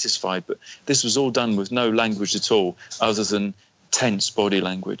was satisfied. But this was all done with no language at all, other than tense body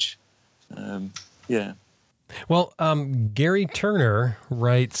language. Yeah. Well, Gary Turner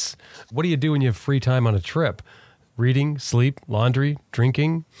writes, what do you do when you have free time on a trip? Reading, sleep, laundry,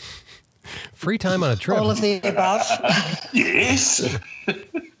 drinking? Free time on a trip. All of the above. Yes.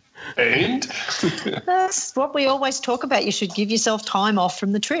 And? That's what we always talk about. You should give yourself time off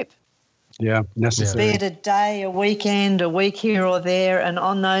from the trip. Yeah, necessary. Be it a day, a weekend, a week here or there, and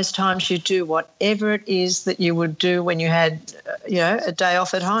on those times you do whatever it is that you would do when you had, a day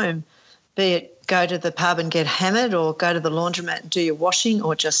off at home. Be it go to the pub and get hammered, or go to the laundromat and do your washing,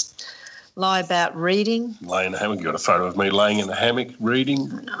 or just lie about reading. Lay in the hammock. You got a photo of me laying in the hammock reading.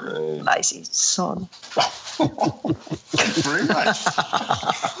 No, lazy sod. Very much.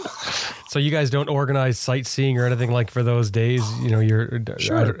 So you guys don't organize sightseeing or anything like for those days?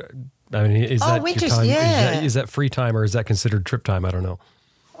 Sure. Is that we your just, time? yeah. Is that free time, or is that considered trip time? I don't know.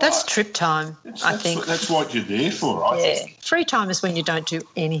 That's trip time, I think. That's what you're there for, I think. Free time is when you don't do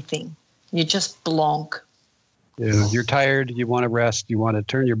anything. You just blonk. Yeah, you're tired, you want to rest, you want to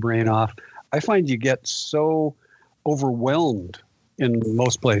turn your brain off. I find you get so overwhelmed in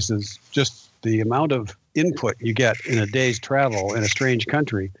most places. Just the amount of input you get in a day's travel in a strange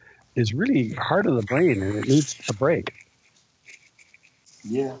country is really hard on the brain, and it needs a break.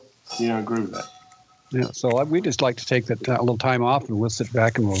 Yeah, I agree with that. Yeah, so we just like to take that a little time off, and we'll sit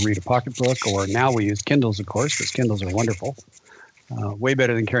back and we'll read a pocketbook, or now we use Kindles, of course, because Kindles are wonderful. Way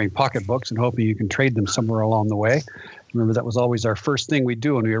better than carrying pocketbooks and hoping you can trade them somewhere along the way. Remember, that was always our first thing we'd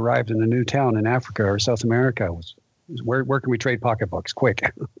do when we arrived in a new town in Africa or South America was where can we trade pocketbooks quick?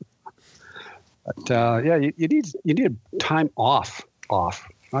 But you need time off,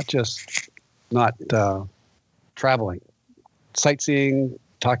 not just traveling, sightseeing,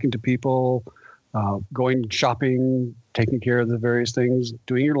 talking to people, going shopping, taking care of the various things,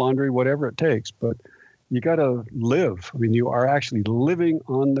 doing your laundry, whatever it takes. But you got to live. I mean, you are actually living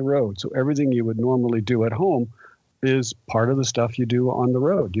on the road. So everything you would normally do at home is part of the stuff you do on the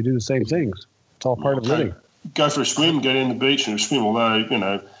road. You do the same things. It's all part of living. Go for a swim, go down the beach and swim.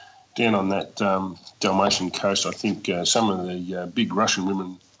 Although, down on that Dalmatian coast, I think some of the big Russian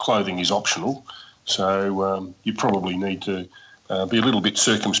women clothing is optional. So you probably need to be a little bit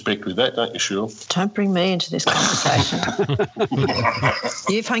circumspect with that, don't you, Shirl? Don't bring me into this conversation.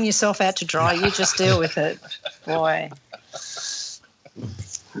 You've hung yourself out to dry. You just deal with it, boy.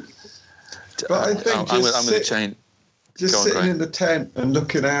 But I think sitting in the tent and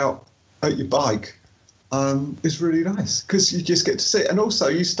looking out at your bike is really nice, because you just get to see it. And also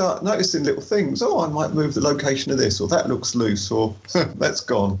you start noticing little things. Oh, I might move the location of this, or that looks loose, or that's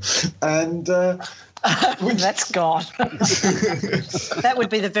gone. And that's gone. That would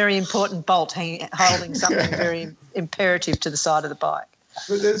be the very important bolt holding something very imperative to the side of the bike.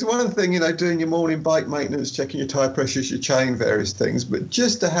 But there's one thing, doing your morning bike maintenance, checking your tyre pressures, your chain, various things. But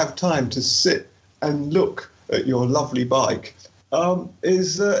just to have time to sit and look at your lovely bike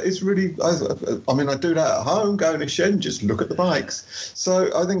is really. I do that at home, go in a shed and just look at the bikes. So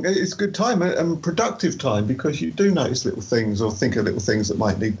I think it's good time and productive time, because you do notice little things or think of little things that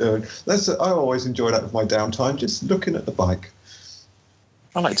might need doing. I always enjoy that with my downtime, just looking at the bike.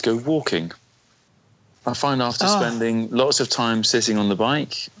 I like to go walking. I find after spending lots of time sitting on the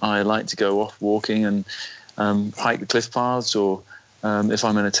bike, I like to go off walking and hike the cliff paths, or if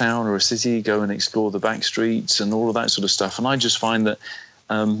I'm in a town or a city, go and explore the back streets and all of that sort of stuff. And I just find that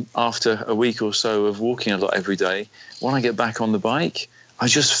after a week or so of walking a lot every day, when I get back on the bike, I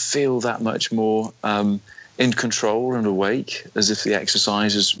just feel that much more in control and awake, as if the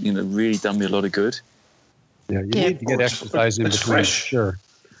exercise has really done me a lot of good. Yeah, you need to get exercise in between. Fresh. Sure.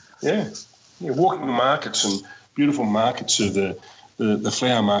 Yeah, walking the markets and beautiful markets of the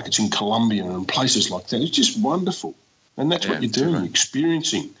flower markets in Colombia and places like that. It's just wonderful. And that's what you're doing,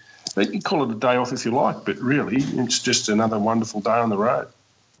 experiencing. You can call it a day off if you like, but really it's just another wonderful day on the road.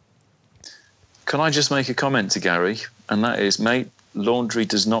 Can I just make a comment to Gary? And that is, mate, laundry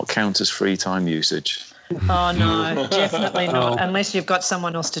does not count as free time usage. Oh, no, definitely not, unless you've got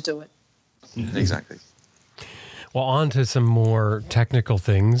someone else to do it. Exactly. Well, on to some more technical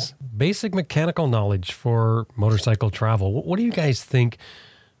things. Basic mechanical knowledge for motorcycle travel. What do you guys think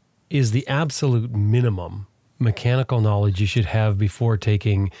is the absolute minimum mechanical knowledge you should have before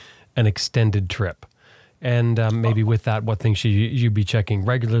taking an extended trip? And maybe with that, what things should you be checking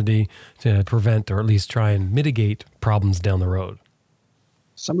regularly to prevent, or at least try and mitigate problems down the road?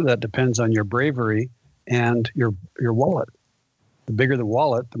 Some of that depends on your bravery and your wallet. The bigger the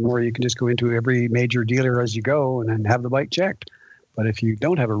wallet, the more you can just go into every major dealer as you go and then have the bike checked. But if you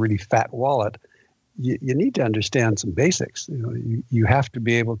don't have a really fat wallet, you need to understand some basics. You have to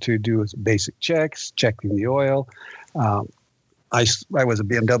be able to do basic checks, checking the oil. I was a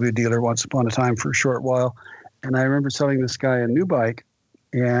BMW dealer once upon a time for a short while, and I remember selling this guy a new bike,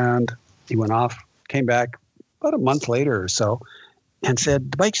 and he went off, came back about a month later or so, and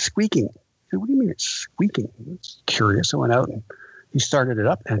said, "The bike's squeaking." I said, "What do you mean it's squeaking?" I was curious. I went out and he started it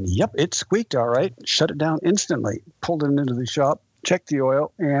up, and yep, it squeaked all right. Shut it down instantly. Pulled it into the shop, checked the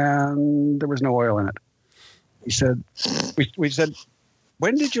oil, and there was no oil in it. He said, we said,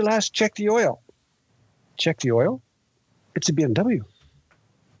 "When did you last check the oil?" "Check the oil? It's a BMW.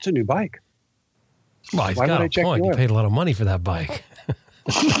 It's a new bike." Well, he's got a point. You paid a lot of money for that bike.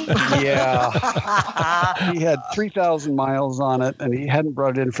 Yeah. He had 3,000 miles on it, and he hadn't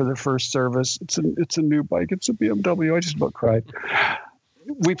brought it in for the first service. It's a new bike. It's a BMW. I just about cried.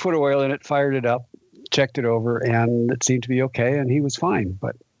 We put oil in it, fired it up, checked it over, and it seemed to be okay, and he was fine.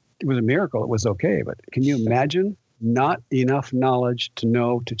 But it was a miracle it was okay. But can you imagine not enough knowledge to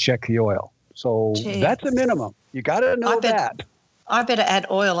know to check the oil? So that's a minimum. You got to know that. I better add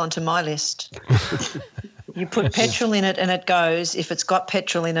oil onto my list. You put petrol in it and it goes. If it's got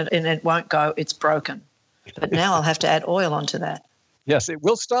petrol in it and it won't go, it's broken. But now I'll have to add oil onto that. Yes, it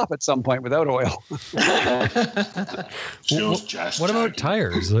will stop at some point without oil. What about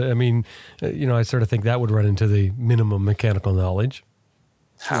tires? I mean, I sort of think that would run into the minimum mechanical knowledge.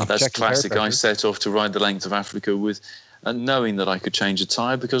 That's classic. I set off to ride the length of Africa with knowing that I could change a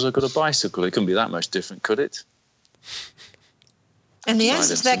tire because I've got a bicycle. It couldn't be that much different, could it? And the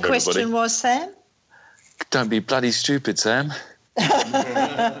answer to that question was, Sam? Don't be bloody stupid, Sam.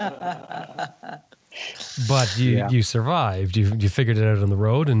 But you survived. You figured it out on the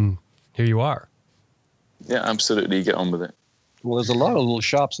road, and here you are. Yeah, absolutely. You get on with it. Well, there's a lot of little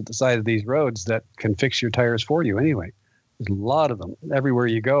shops at the side of these roads that can fix your tires for you anyway. There's a lot of them. Everywhere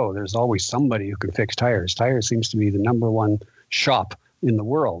you go, there's always somebody who can fix tires. Tires seems to be the number one shop in the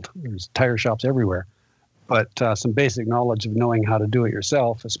world. There's tire shops everywhere. But some basic knowledge of knowing how to do it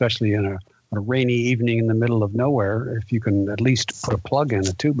yourself, especially in a rainy evening in the middle of nowhere, if you can at least put a plug in,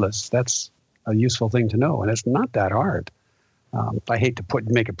 a tubeless, that's a useful thing to know. And it's not that hard. I hate to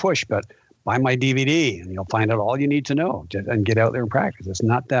make a push, but buy my DVD and you'll find out all you need to know and get out there and practice. It's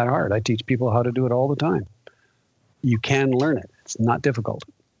not that hard. I teach people how to do it all the time. You can learn it. It's not difficult.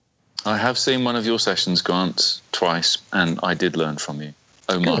 I have seen one of your sessions, Grant, twice, and I did learn from you.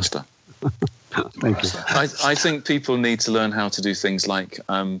 Oh, good. Master. Thank you. I think people need to learn how to do things like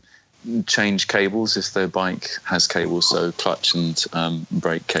change cables if their bike has cables, so clutch and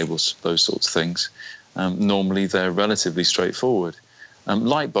brake cables, those sorts of things. Normally, they're relatively straightforward.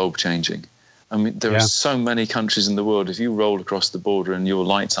 Light bulb changing. I mean, there are so many countries in the world. If you roll across the border and your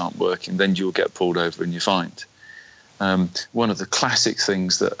lights aren't working, then you'll get pulled over and you're fined. One of the classic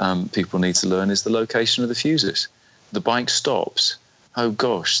things that people need to learn is the location of the fuses. The bike stops. Oh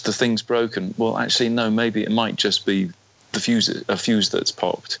gosh, the thing's broken. Well, actually, no, maybe it might just be a fuse that's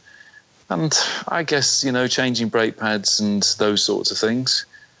popped. And I guess, changing brake pads and those sorts of things,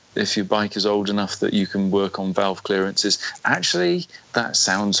 if your bike is old enough that you can work on valve clearances. Actually, that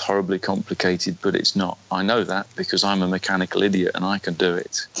sounds horribly complicated, but it's not. I know that because I'm a mechanical idiot and I can do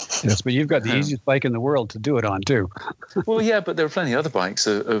it. Yes, but you've got the easiest bike in the world to do it on, too. Well, yeah, but there are plenty of other bikes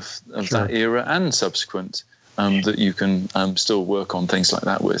of sure. That era and subsequent that you can still work on things like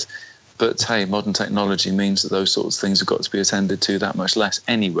that with. But, hey, modern technology means that those sorts of things have got to be attended to that much less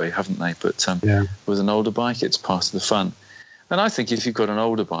anyway, haven't they? But with an older bike, it's part of the fun. And I think if you've got an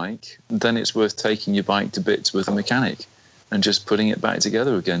older bike, then it's worth taking your bike to bits with a mechanic and just putting it back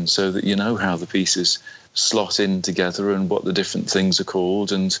together again so that you know how the pieces slot in together and what the different things are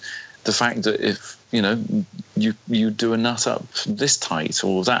called. And the fact that if, you do a nut up this tight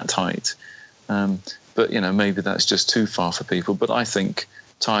or that tight, but, maybe that's just too far for people. But I think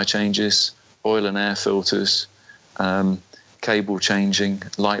tyre changes, oil and air filters, cable changing,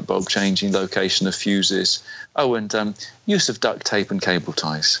 light bulb changing, location of fuses. Oh, and use of duct tape and cable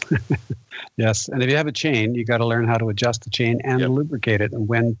ties. Yes, and if you have a chain, you got to learn how to adjust the chain and lubricate it, and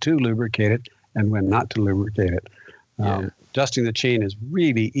when to lubricate it and when not to lubricate it. Adjusting the chain is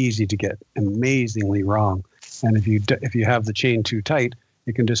really easy to get amazingly wrong. And if you have the chain too tight,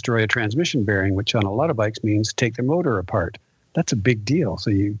 it can destroy a transmission bearing, which on a lot of bikes means take the motor apart. That's a big deal. So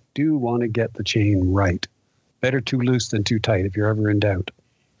you do want to get the chain right. Better too loose than too tight if you're ever in doubt.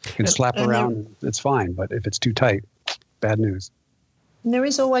 You can slap around, it's fine. But if it's too tight, bad news. And there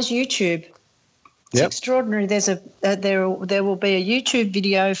is always YouTube. It's extraordinary. There's there will be a YouTube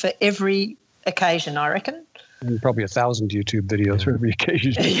video for every occasion, I reckon. And probably 1,000 YouTube videos for every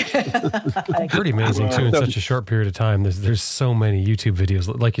occasion. Pretty amazing too in such a short period of time. There's so many YouTube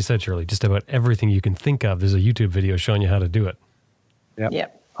videos, like you said, Shirley. Just about everything you can think of. There's a YouTube video showing you how to do it.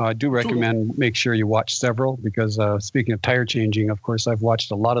 Yep. I do recommend make sure you watch several because speaking of tire changing, of course, I've watched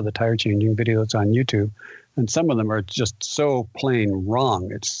a lot of the tire changing videos on YouTube, and some of them are just so plain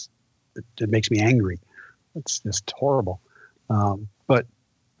wrong. It makes me angry. It's just horrible. But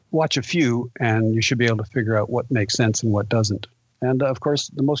watch a few and you should be able to figure out what makes sense and what doesn't. And of course,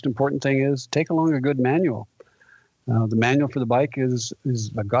 the most important thing is take along a good manual. The manual for the bike is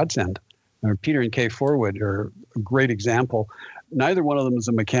a godsend. Peter and Kay Forwood are a great example. Neither one of them is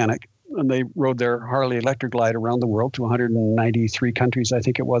a mechanic, and they rode their Harley Electric Glide around the world to 193 countries, I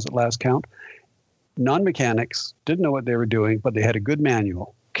think it was at last count. Non-mechanics didn't know what they were doing, but they had a good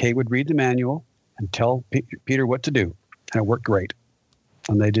manual. Kay would read the manual and tell Peter what to do, and it worked great.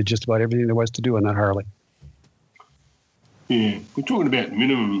 And they did just about everything there was to do on that Harley. Yeah, we're talking about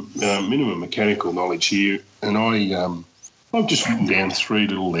minimum mechanical knowledge here, and I've just written down 3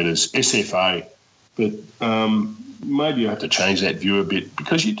 little letters, SFA, but maybe I have to change that view a bit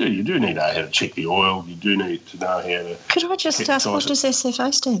because you do need to know how to check the oil. You do need to know how to. Could I just ask, what does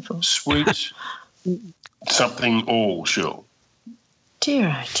SFA stand for? Sweet something all, sure.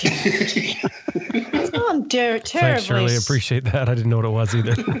 Dear, oh dear. I'm terribly. Thanks, Shirley. Appreciate that. I didn't know what it was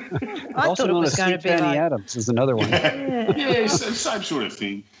either. I thought it was going to be Fanny like Adams is another one. Yeah, same sort of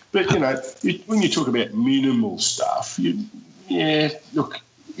thing. But when you talk about minimal stuff, look,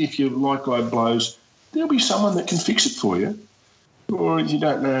 if your light guide blows, there'll be someone that can fix it for you. Or if you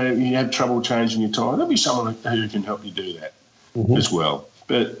don't know, you have trouble changing your tyre, there'll be someone who can help you do that as well.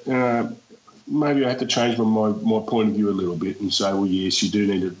 But maybe I have to change my point of view a little bit and say, well, yes, you do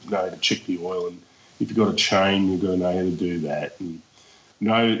need to know how to check the oil, and if you've got a chain, you've got to know how to do that. And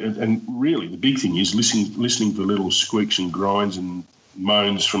really the big thing is listening for little squeaks and grinds and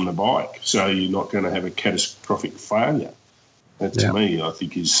moans from the bike, so you're not going to have a catastrophic failure. That, to me, I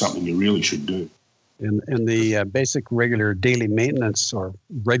think is something you really should do. In the basic regular daily maintenance, or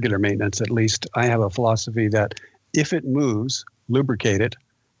regular maintenance at least, I have a philosophy that if it moves, lubricate it.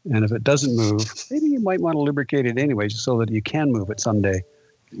 And if it doesn't move, maybe you might want to lubricate it anyway, just so that you can move it someday.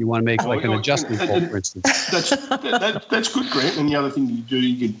 You want to make like an adjustment bolt, for instance. That's good, Grant. And the other thing you do,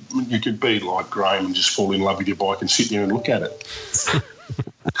 you could be like Graham and just fall in love with your bike and sit there and look at it.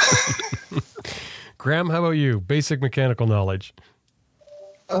 Graham, how about you? Basic mechanical knowledge.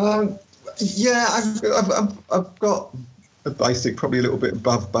 Yeah, I've got a basic, probably a little bit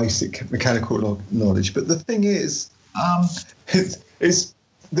above basic mechanical knowledge. But the thing is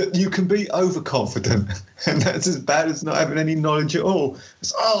that you can be overconfident, and that's as bad as not having any knowledge at all.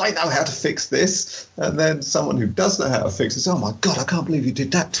 It's, I know how to fix this. And then someone who does know how to fix it, oh my God, I can't believe you did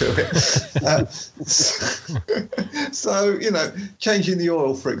that to it. So, changing the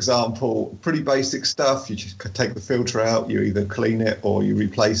oil, for example, pretty basic stuff. You just take the filter out, you either clean it or you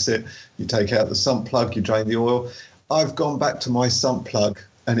replace it. You take out the sump plug, you drain the oil. I've gone back to my sump plug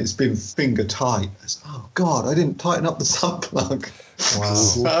and it's been finger tight. Oh God, I didn't tighten up the sump plug. Wow.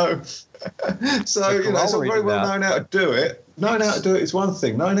 So very well knowing how to do it. Knowing how to do it is one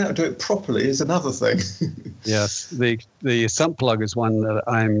thing. Knowing how to do it properly is another thing. Yes, the sump plug is one that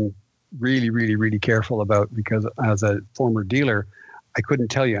I'm really, really, really careful about, because as a former dealer, I couldn't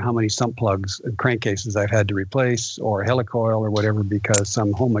tell you how many sump plugs and crankcases I've had to replace, or helicoil or whatever, because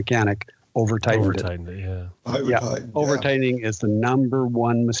some home mechanic over-tightened it. Yeah. Over-tightening is the number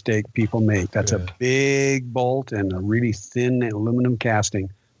one mistake people make. That's a big bolt and a really thin aluminum casting.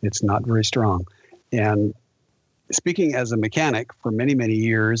 It's not very strong. And speaking as a mechanic for many, many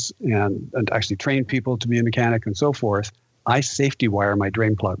years, and actually trained people to be a mechanic and so forth, I safety wire my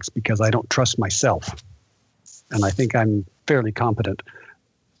drain plugs because I don't trust myself. And I think I'm fairly competent.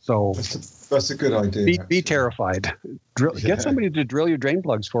 So that's a good idea. Be terrified. Get somebody to drill your drain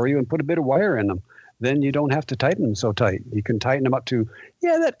plugs for you and put a bit of wire in them. Then you don't have to tighten them so tight. You can tighten them up to,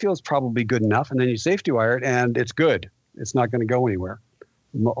 that feels probably good enough. And then you safety wire it and it's good. It's not going to go anywhere.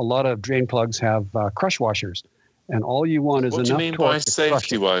 A lot of drain plugs have crush washers. And all you want is enough torque. What do you mean by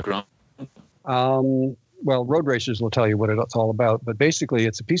safety wire, Grant? Well, road racers will tell you what it's all about. But basically,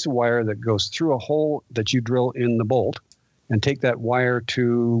 it's a piece of wire that goes through a hole that you drill in the bolt, and take that wire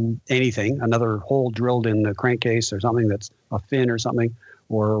to anything, another hole drilled in the crankcase or something that's a fin or something,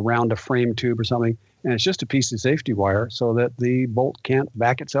 or around a frame tube or something. And it's just a piece of safety wire so that the bolt can't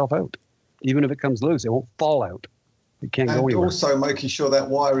back itself out. Even if it comes loose, it won't fall out. It can't go anywhere. And also making sure that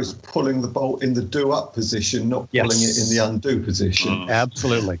wire is pulling the bolt in the do-up position, not pulling it in the undo position.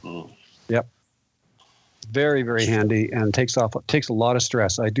 Absolutely. Yep. very, very handy and takes a lot of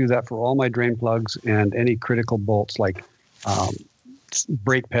stress. I do that for all my drain plugs and any critical bolts like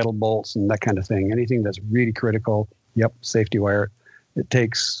brake pedal bolts and that kind of thing. Anything that's really critical, safety wire it. It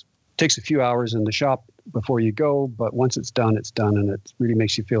takes a few hours in the shop before you go, but once it's done, and it really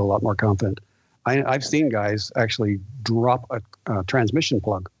makes you feel a lot more confident. I've seen guys actually drop a transmission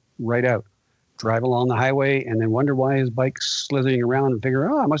plug right out, drive along the highway, and then wonder why his bike's slithering around and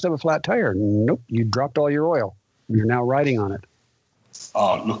figure, I must have a flat tire. Nope, you dropped all your oil. You're now riding on it.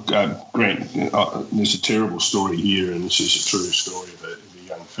 Oh, look, Grant, there's a terrible story here, and this is a true story of a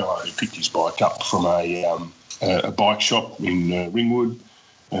young fellow who picked his bike up from a bike shop in Ringwood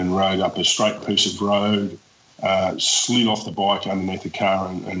and rode up a straight piece of road, slid off the bike underneath the car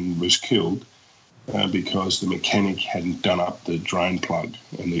and was killed because the mechanic hadn't done up the drain plug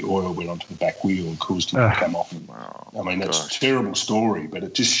and the oil went onto the back wheel and caused him to come off. Wow. I mean, that's a terrible story, but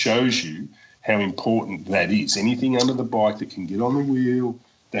it just shows you how important that is. Anything under the bike that can get on the wheel,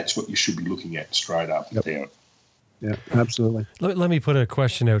 that's what you should be looking at straight up and down. Yeah, absolutely. Let me put a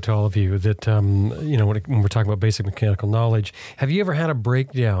question out to all of you that, when we're talking about basic mechanical knowledge, have you ever had a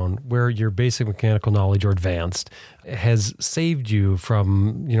breakdown where your basic mechanical knowledge or advanced has saved you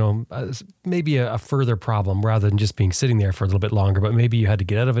from, maybe a further problem rather than just being sitting there for a little bit longer, but maybe you had to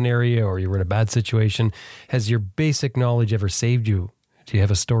get out of an area or you were in a bad situation? Has your basic knowledge ever saved you? Do you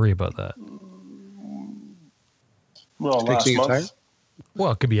have a story about that? Well, last month. Well,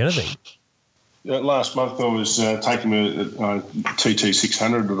 it could be anything. Last month I was taking a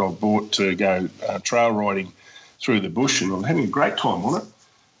TT600 that I bought to go trail riding through the bush, and I was having a great time on it.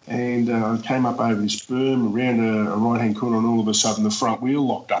 And I came up over this berm, around a right-hand corner, and all of a sudden the front wheel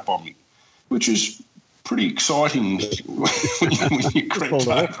locked up on me, which is pretty exciting when you creep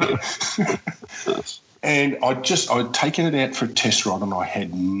over. And I'd taken it out for a test ride, and I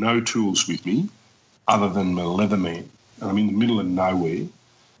had no tools with me other than my Leatherman. And I'm in the middle of nowhere.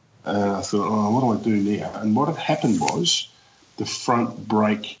 And I thought, what do I do now? And what had happened was the front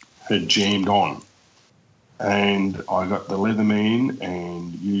brake had jammed on. And I got the Leatherman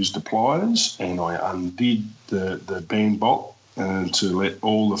and used the pliers, and I undid the band bolt to let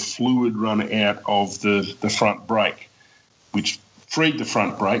all the fluid run out of the front brake, which freed the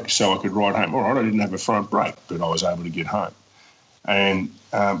front brake so I could ride home. All right, I didn't have a front brake, but I was able to get home. And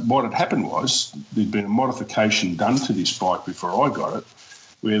what had happened was there'd been a modification done to this bike before I got it,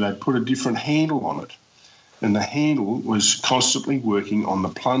 where they put a different handle on it. And the handle was constantly working on the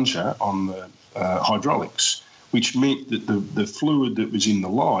plunger on the hydraulics, which meant that the fluid that was in the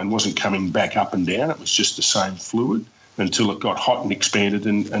line wasn't coming back up and down. It was just the same fluid until it got hot and expanded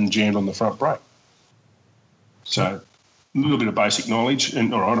and jammed on the front brake. So a little bit of basic knowledge.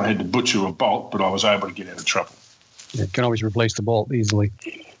 And, all right, I had to butcher a bolt, but I was able to get out of trouble. You can always replace the bolt easily.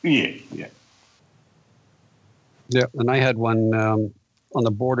 Yeah. Yeah, and I had one on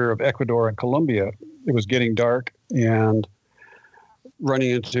the border of Ecuador and Colombia. It was getting dark and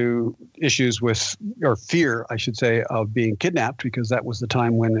running into issues with, or fear, I should say, of being kidnapped, because that was the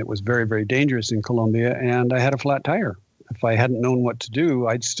time when it was very, very dangerous in Colombia, and I had a flat tire. If I hadn't known what to do,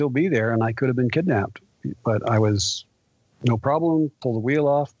 I'd still be there and I could have been kidnapped. But I was no problem, pull the wheel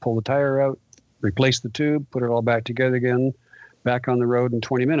off, pull the tire out, replace the tube, put it all back together again, back on the road in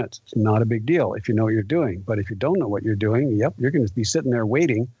 20 minutes. It's not a big deal if you know what you're doing. But if you don't know what you're doing, you're going to be sitting there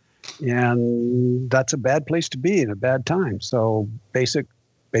waiting, and that's a bad place to be in a bad time. So basic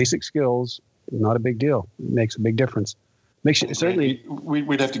skills, not a big deal. It makes a big difference. Makes you, certainly.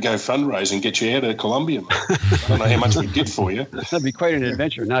 We'd have to go fundraise and get you out of Colombia. I don't know how much we did for you. That'd be quite an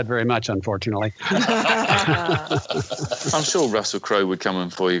adventure. Not very much, unfortunately. I'm sure Russell Crowe would come in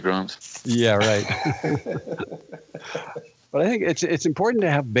for you, Grant. Yeah, right. But I think it's important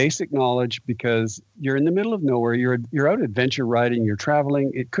to have basic knowledge, because you're in the middle of nowhere. You're out adventure riding. You're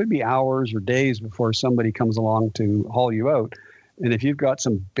traveling. It could be hours or days before somebody comes along to haul you out. And if you've got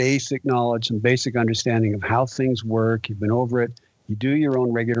some basic knowledge, some basic understanding of how things work, you've been over it, you do your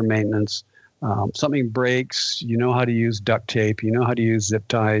own regular maintenance, something breaks, you know how to use duct tape, you know how to use zip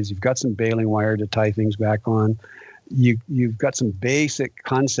ties, you've got some baling wire to tie things back on. You've got some basic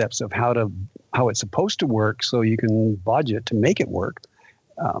concepts of how it's supposed to work, so you can budget to make it work.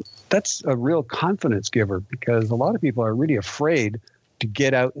 That's a real confidence giver, because a lot of people are really afraid to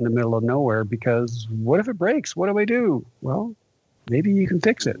get out in the middle of nowhere, because what if it breaks? What do I do? Well, maybe you can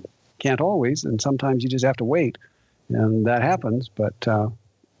fix it. Can't always, and sometimes you just have to wait, and that happens, but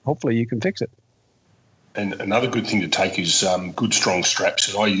hopefully you can fix it. And another good thing to take is good strong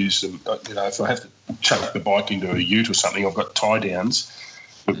straps, and I use them. If I have to chuck the bike into a ute or something, I've got tie downs.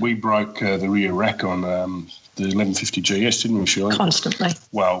 But we broke the rear rack on the 1150 GS, didn't we, Shirley? Constantly.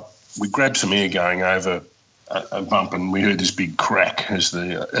 Well, we grabbed some air going over a bump, and we heard this big crack as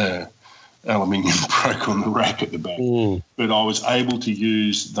the aluminium broke on the rack at the back. But I was able to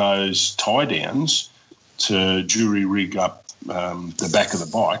use those tie downs to jury rig up the back of the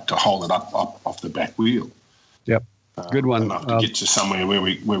bike to hold it up off the back wheel. Yep, good one. Enough to get to somewhere where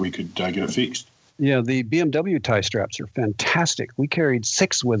we could get it fixed. Yeah, the BMW tie straps are fantastic. We carried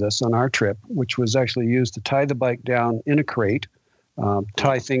 6 with us on our trip, which was actually used to tie the bike down in a crate,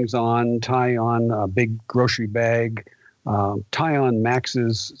 tie things on, tie on a big grocery bag, tie on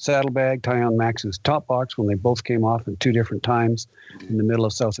Max's saddlebag, tie on Max's top box when they both came off in 2 different times in the middle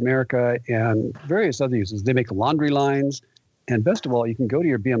of South America, and various other uses. They make laundry lines. And best of all, you can go to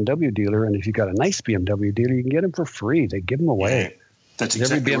your BMW dealer, and if you've got a nice BMW dealer, you can get them for free. They give them away. Yeah, that's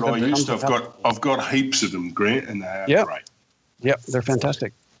exactly what I used. I've got heaps of them, Grant, and they are great. Yep, they're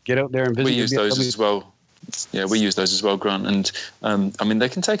fantastic. Get out there and visit. We use those as well. Yeah, we use those as well, Grant. And I mean, they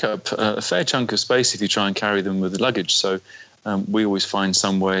can take up a fair chunk of space if you try and carry them with the luggage. So we always find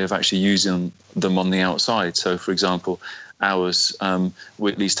some way of actually using them on the outside. So, for example, ours,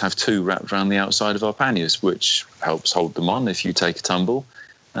 we at least have 2 wrapped around the outside of our panniers, which helps hold them on if you take a tumble.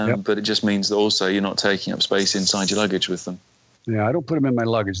 But it just means that also you're not taking up space inside your luggage with them. Yeah, I don't put them in my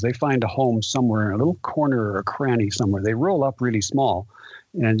luggage. They find a home somewhere, a little corner or a cranny somewhere. They roll up really small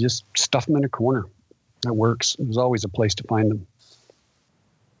and just stuff them in a corner. That works. There's always a place to find them.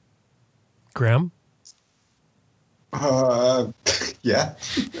 Graham? Yeah.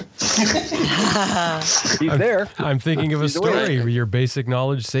 He's there. I'm thinking of a story where your basic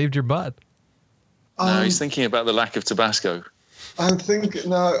knowledge saved your butt. No, he's thinking about the lack of Tabasco. I'm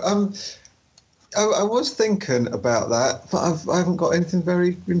thinking, I was thinking about that, but I haven't got anything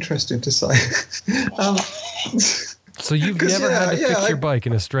very interesting to say. So you've never had to fix your bike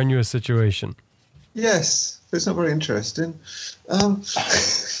in a strenuous situation? Yes, it's not very interesting.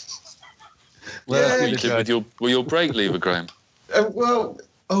 With your brake lever, Graham.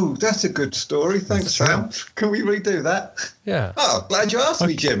 That's a good story. Thanks, Sam. Can we redo that? Yeah. Oh, glad you asked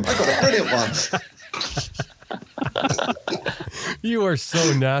me, Jim. I got a brilliant one. You are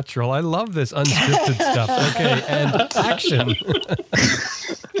so natural. I love this unscripted stuff. Okay, and action.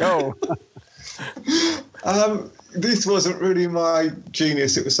 Go. This wasn't really my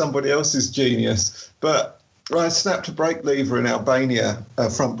genius. It was somebody else's genius. But I snapped a brake lever in Albania,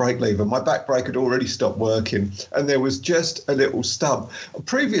 front brake lever. My back brake had already stopped working, and there was just a little stub. A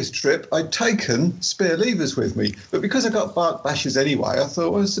previous trip, I'd taken spare levers with me, but because I got bark bashes anyway, I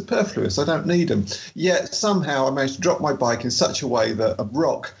thought, well, it's superfluous. I don't need them. Yet somehow I managed to drop my bike in such a way that a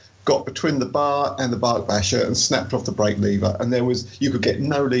rock got between the bar and the bark basher and snapped off the brake lever, and you could get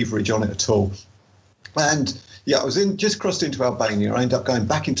no leverage on it at all. And yeah, I was just crossed into Albania. I ended up going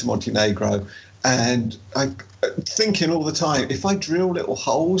back into Montenegro, and I thinking all the time, if I drill little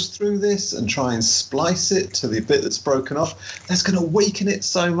holes through this and try and splice it to the bit that's broken off, that's going to weaken it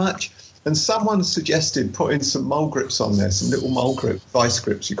so much. And someone suggested putting some mole grips on there, some little mole grip, vice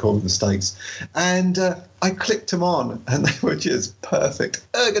grips you call them in the States. And I clicked them on, and they were just perfect,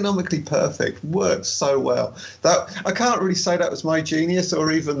 ergonomically perfect, worked so well. I can't really say that was my genius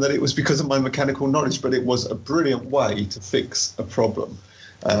or even that it was because of my mechanical knowledge, but it was a brilliant way to fix a problem.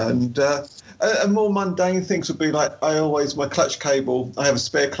 And more mundane things would be like, my clutch cable, I have a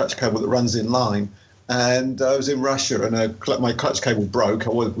spare clutch cable that runs in line. And I was in Russia, and my clutch cable broke.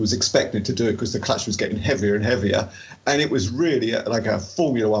 I was expecting to do it because the clutch was getting heavier and heavier. And it was really like a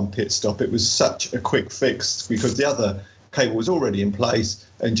Formula One pit stop. It was such a quick fix because the other cable was already in place,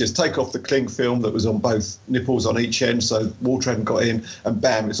 and just take off the cling film that was on both nipples on each end so water hadn't got in, and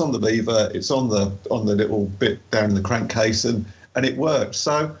bam, it's on the lever, it's on the little bit down in the crankcase, and it worked.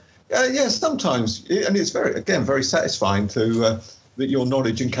 So, sometimes, and it's very satisfying to... that your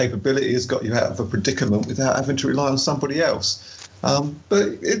knowledge and capability has got you out of a predicament without having to rely on somebody else.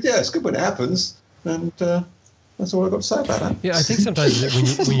 But it's good when it happens, and that's all I've got to say about that. Yeah, I think sometimes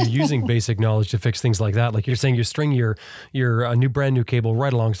when you're using basic knowledge to fix things like that, like you're saying, you string your brand new cable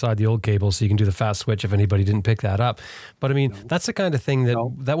right alongside the old cable, so you can do the fast switch if anybody didn't pick that up. But I mean, that's the kind of thing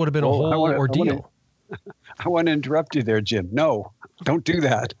that would have been a whole ordeal. I want to interrupt you there, Jim. No, don't do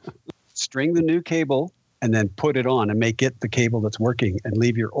that. String the new cable and then put it on and make it the cable that's working, and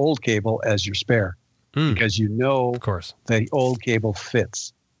leave your old cable as your spare because of course, the old cable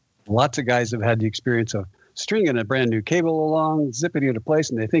fits. Lots of guys have had the experience of stringing a brand new cable along, zipping it into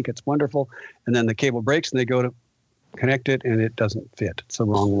place, and they think it's wonderful, and then the cable breaks and they go to connect it and it doesn't fit. It's the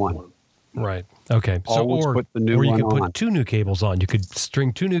wrong one. Right. Okay. So, Always put the new or you one could put on. 2 new cables on. You could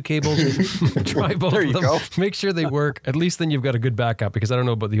string 2 new cables, try both There of you them, go. make sure they work. At least then you've got a good backup, because I don't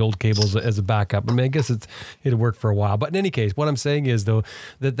know about the old cables as a backup. I mean, I guess it'll work for a while. But in any case, what I'm saying is, though,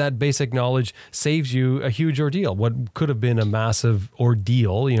 that basic knowledge saves you a huge ordeal. What could have been a massive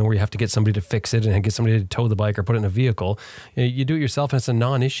ordeal, where you have to get somebody to fix it and get somebody to tow the bike or put it in a vehicle, you do it yourself and it's a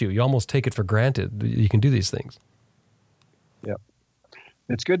non-issue. You almost take it for granted. You can do these things. Yep.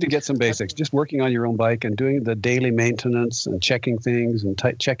 It's good to get some basics. Just working on your own bike and doing the daily maintenance and checking things and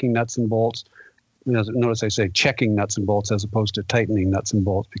checking nuts and bolts. Notice I say checking nuts and bolts as opposed to tightening nuts and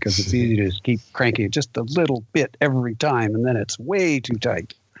bolts, because it's easy to keep cranking it just a little bit every time, and then it's way too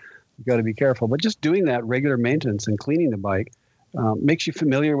tight. You've got to be careful. But just doing that regular maintenance and cleaning the bike makes you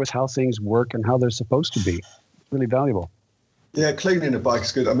familiar with how things work and how they're supposed to be. It's really valuable. Yeah, cleaning a bike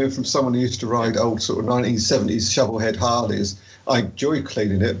is good. I mean, from someone who used to ride old sort of 1970s shovelhead Harleys, I enjoyed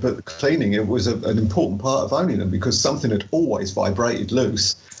cleaning it, but cleaning it was an important part of owning them, because something had always vibrated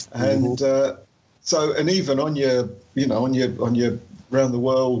loose. And so even on your round the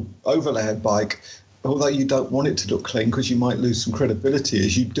world overland bike, although you don't want it to look clean because you might lose some credibility,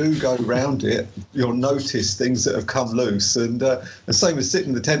 as you do go around it, you'll notice things that have come loose. And the same as sitting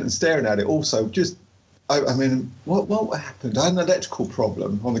in the tent and staring at it. Also, just I mean, what happened? I had an electrical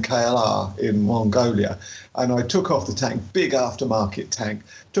problem on the KLR in Mongolia, and I took off the tank, big aftermarket tank,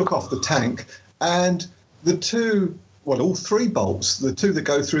 took off the tank, and all 3 bolts, the 2 that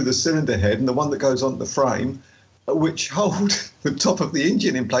go through the cylinder head and the one that goes on the frame, which hold the top of the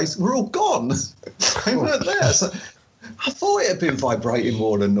engine in place, were all gone. They weren't there. So I thought it had been vibrating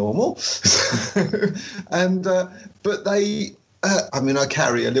more than normal. But they... I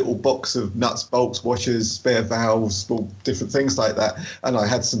carry a little box of nuts, bolts, washers, spare valves, all different things like that. And I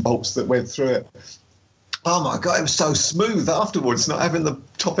had some bolts that went through it. Oh, my God, it was so smooth afterwards, not having the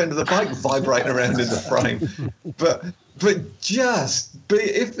top end of the bike vibrating around in the frame. But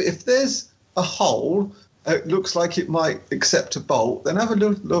if there's a hole, it looks like it might accept a bolt, then have a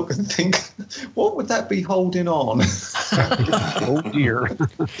look and think, what would that be holding on? Oh, dear. I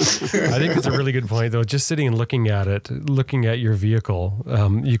think that's a really good point, though. Just sitting and looking at your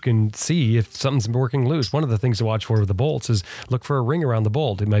vehicle, you can see if something's working loose. One of the things to watch for with the bolts is look for a ring around the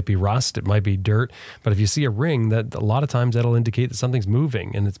bolt. It might be rust, it might be dirt, but if you see a ring, that a lot of times that'll indicate that something's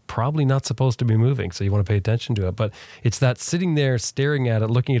moving, and it's probably not supposed to be moving, so you want to pay attention to it. But it's that sitting there, staring at it,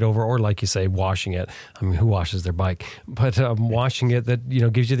 looking it over, or like you say, washing it. I mean, who washes their bike? But washing it, that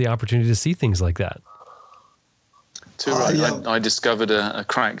gives you the opportunity to see things like that. Too right. I discovered a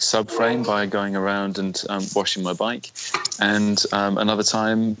cracked subframe by going around and washing my bike, and another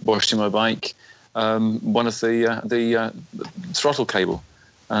time washing my bike, one of the throttle cable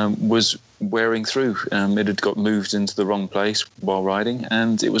was wearing through. It had got moved into the wrong place while riding,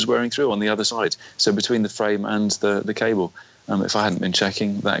 and it was wearing through on the other side. So between the frame and the cable, if I hadn't been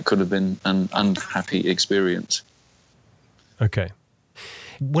checking, that could have been an unhappy experience. Okay.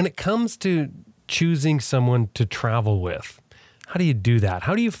 When it comes to choosing someone to travel with, how do you do that?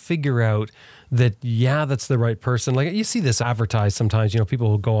 How do you figure out that, that's the right person? Like, you see this advertised sometimes, people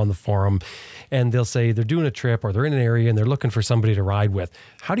will go on the forum and they'll say they're doing a trip or they're in an area and they're looking for somebody to ride with.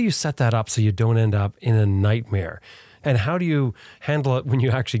 How do you set that up so you don't end up in a nightmare? And how do you handle it when you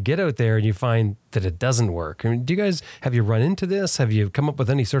actually get out there and you find that it doesn't work? I mean, have you run into this? Have you come up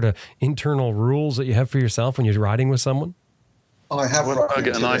with any sort of internal rules that you have for yourself when you're riding with someone? I have. I'll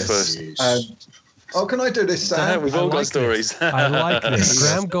get an eye first. Can I do this, Sam? We've all got stories. I like this.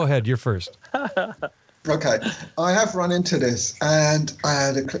 Graham, go ahead. You're first. Okay, I have run into this, and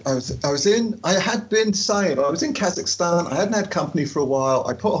I had been saying I was in Kazakhstan. I hadn't had company for a while.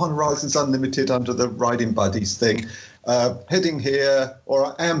 I put on Horizons Unlimited under the Riding Buddies thing, heading here,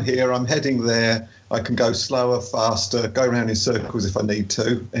 or I am here. I'm heading there. I can go slower, faster, go around in circles if I need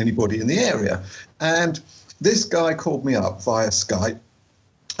to. Anybody in the area, and this guy called me up via Skype.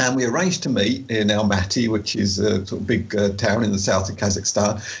 And we arranged to meet in Almaty, which is a sort of big town in the south of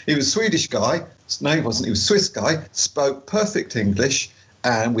Kazakhstan. He was a Swedish guy. No, he wasn't. He was a Swiss guy, spoke perfect English,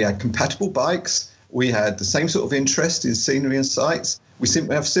 and we had compatible bikes. We had the same sort of interest in scenery and sights. We seemed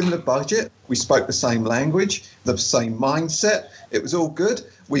to have similar budget. We spoke the same language, the same mindset. It was all good.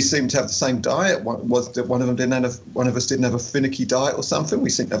 We seemed to have the same diet. One of us didn't have a finicky diet or something. We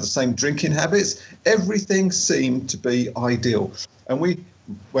seemed to have the same drinking habits. Everything seemed to be ideal. And we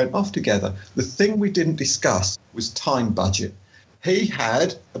went off together. The thing we didn't discuss was time budget. He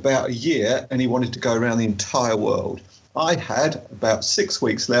had about a year and he wanted to go around the entire world. I had about 6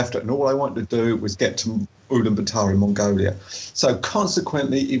 weeks left and all I wanted to do was get to Ulaanbaatar in Mongolia. So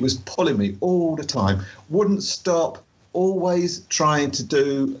consequently, he was pulling me all the time, wouldn't stop, always trying to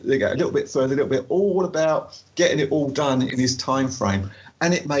do a little bit further, a little bit, all about getting it all done in his time frame.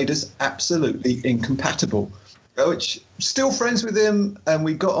 And it made us absolutely incompatible. Which, still friends with him, and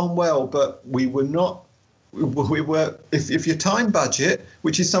we got on well, but we were not. We were. If your time budget,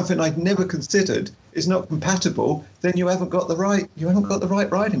 which is something I'd never considered, is not compatible, then you haven't got the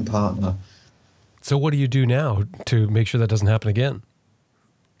right riding partner. So what do you do now to make sure that doesn't happen again?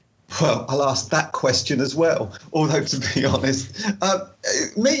 Well, I'll ask that question as well. Although, to be honest,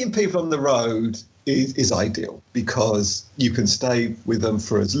 meeting people on the road is ideal, because you can stay with them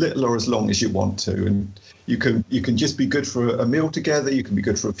for as little or as long as you want to, and you can just be good for a meal together. You can be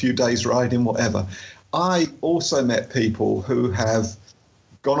good for a few days riding, whatever. I also met people who have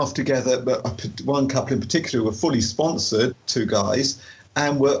gone off together, but one couple in particular were fully sponsored, 2 guys,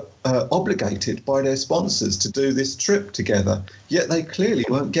 and were obligated by their sponsors to do this trip together, yet they clearly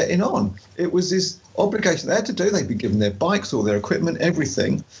weren't getting on. It was this obligation they had to do. They'd been given their bikes, all their equipment,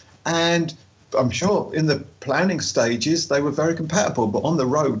 everything, and I'm sure in the planning stages they were very compatible, but on the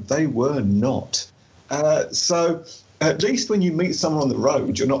road they were not. So at least when you meet someone on the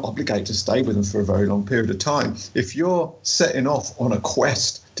road, you're not obligated to stay with them for a very long period of time. If you're setting off on a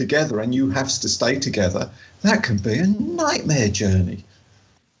quest together and you have to stay together, that can be a nightmare journey.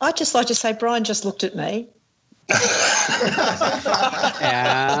 I'd just like to say, Brian just looked at me.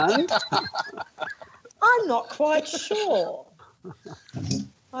 And I'm not quite sure.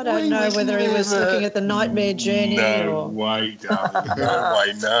 I don't know whether he was looking at the nightmare journey No or... way, darling. No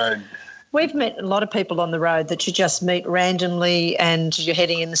way, no. We've met a lot of people on the road that you just meet randomly and you're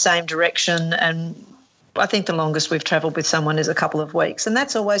heading in the same direction, and I think the longest we've travelled with someone is a couple of weeks, and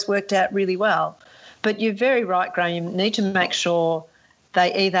that's always worked out really well. But you're very right, Graham. You need to make sure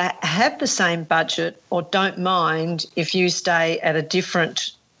they either have the same budget or don't mind if you stay at a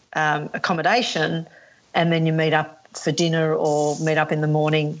different accommodation and then you meet up for dinner or meet up in the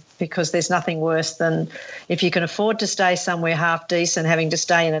morning, because there's nothing worse than if you can afford to stay somewhere half decent, having to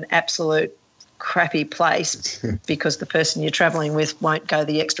stay in an absolute crappy place because the person you're travelling with won't go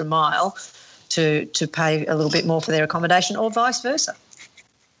the extra mile to pay a little bit more for their accommodation, or vice versa.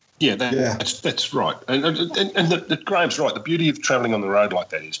 Yeah, that's right. And Graham's right. The beauty of travelling on the road like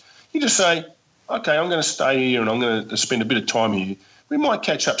that is you just say, okay, I'm going to stay here and I'm going to spend a bit of time here. We might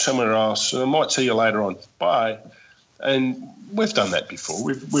catch up somewhere else and I might see you later on. Bye. And we've done that before.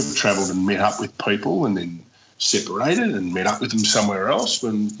 We've travelled and met up with people and then separated and met up with them somewhere else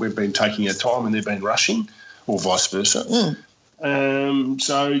when we've been taking our time and they've been rushing, or vice versa.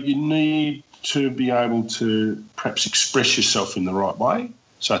 So you need to be able to perhaps express yourself in the right way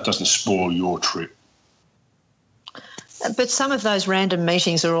so it doesn't spoil your trip. But some of those random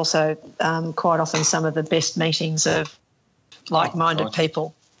meetings are also quite often some of the best meetings of like-minded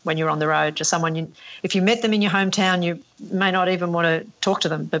people. When you're on the road, just someone if you met them in your hometown, you may not even want to talk to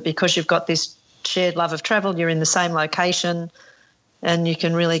them, but because you've got this shared love of travel, you're in the same location and you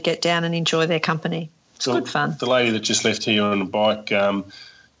can really get down and enjoy their company. It's good fun. The lady that just left here on a bike,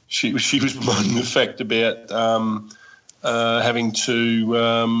 she was minding the fact about having to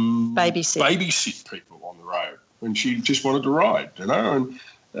babysit people on the road when she just wanted to ride, and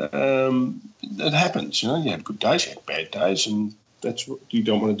it happens, you have good days, you have bad days, and that's what you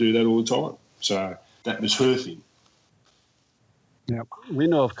don't want to do that all the time. So that was her thing. Yeah, we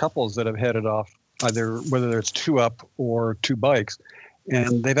know of couples that have headed off either whether it's 2 up or 2 bikes,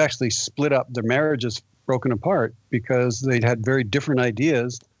 and they've actually split up. Their marriage is broken apart because they'd had very different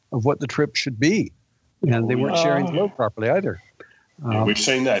ideas of what the trip should be, and they weren't sharing the load properly either. Yeah, we've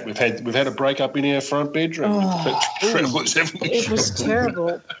seen that. We've had a breakup in our front bedroom. It was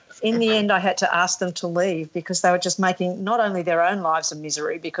terrible. In the end, I had to ask them to leave because they were just making not only their own lives a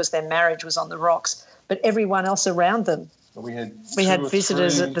misery because their marriage was on the rocks, but everyone else around them. We had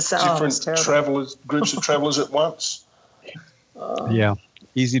visitors at the different groups of travellers at once. Yeah,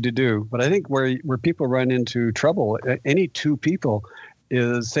 easy to do. But I think where people run into trouble, any 2 people,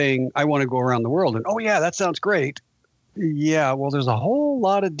 is saying, I want to go around the world. And, oh, yeah, that sounds great. Yeah, well, there's a whole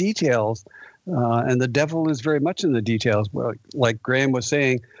lot of details. And the devil is very much in the details. Like Graham was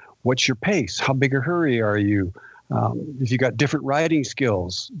saying, what's your pace? How big a hurry are you? If you got different riding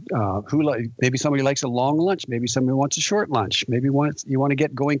skills, maybe somebody likes a long lunch, maybe somebody wants a short lunch, maybe you want to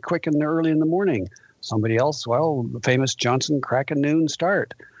get going quick and early in the morning. Somebody else, the famous Johnson crack a noon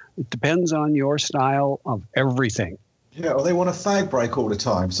start. It depends on your style of everything. Yeah, or they want a fag break all the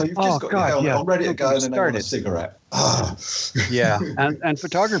time. So you've just got your helmet on, ready to go, and then they want a cigarette. Yeah, and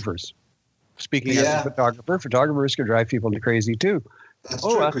photographers. Speaking as a photographer, photographers can drive people crazy too. That's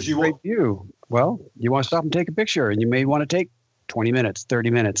true, because you want view. Well, you want to stop and take a picture, and you may want to take 20 minutes,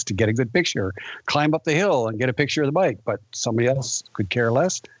 30 minutes to get a good picture, climb up the hill and get a picture of the bike, but somebody else could care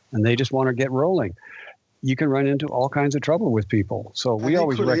less and they just want to get rolling. You can run into all kinds of trouble with people. So we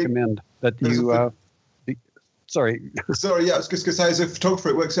always recommend that you... Sorry, yeah, I was just going to say, as a photographer,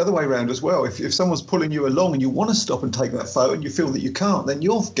 it works the other way around as well. If someone's pulling you along and you want to stop and take that photo and you feel that you can't, then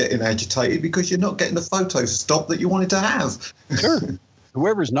you're getting agitated because you're not getting the photo stop that you wanted to have. Sure.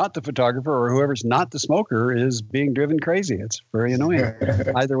 Whoever's not the photographer or whoever's not the smoker is being driven crazy. It's very annoying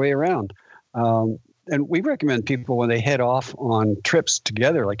either way around. And we recommend people when they head off on trips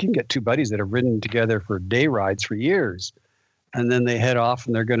together, like you can get two buddies that have ridden together for day rides for years, and then they head off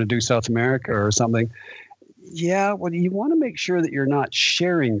and they're going to do South America or something. Yeah, well, you want to make sure that you're not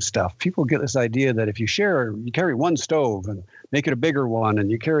sharing stuff. People get this idea that if you share, you carry one stove and make it a bigger one, and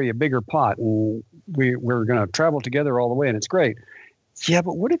you carry a bigger pot, and we're going to travel together all the way, and it's great. Yeah,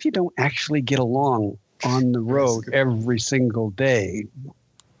 but what if you don't actually get along on the road every single day?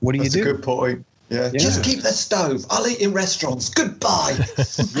 What do you do? That's a good point. Yeah. Just keep the stove. I'll eat in restaurants. Goodbye.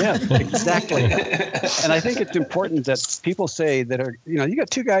 Yeah, exactly. And I think it's important that people say that you got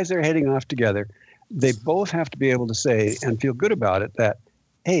two guys that are heading off together. They both have to be able to say and feel good about it that,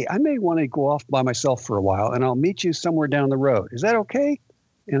 hey, I may want to go off by myself for a while and I'll meet you somewhere down the road. Is that okay?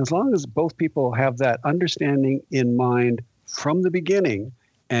 And as long as both people have that understanding in mind from the beginning,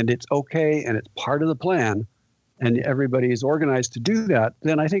 and it's okay and it's part of the plan, and everybody is organized to do that,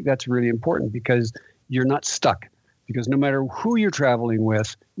 then I think that's really important because you're not stuck. Because no matter who you're traveling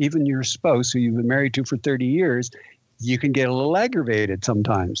with, even your spouse who you've been married to for 30 years, you can get a little aggravated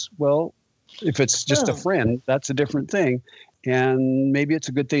sometimes. Well, if it's just a friend, that's a different thing. And maybe it's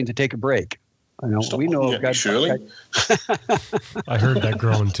a good thing to take a break. I know we know of guys. Shirley. I heard that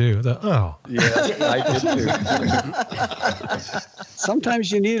growing too. Yeah, I did too.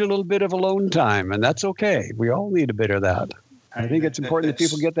 Sometimes you need a little bit of alone time, and that's okay. We all need a bit of that. I think it's important that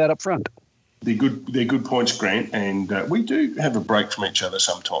people get that up front. They're good points, Grant, and we do have a break from each other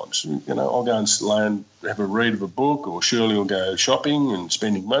sometimes. I'll go and have a read of a book, or Shirley will go shopping and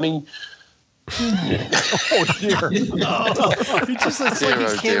spending money. Oh dear! He just looks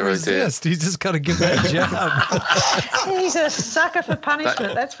like he can't resist. He's just got to give that jab. He's a sucker for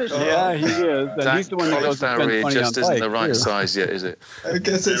punishment, that's for sure. Yeah, he is. And he's the one that goes to spend money just on isn't bike, the right size yet, is it? I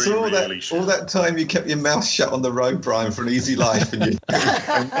guess it's all that time you kept your mouth shut on the road, Brian, for an easy life, and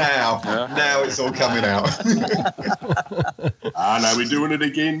now it's all coming out. No, we're doing it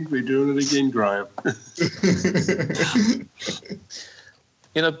again. We're doing it again, Graham.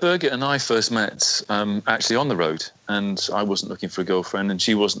 Birgit and I first met actually on the road, and I wasn't looking for a girlfriend and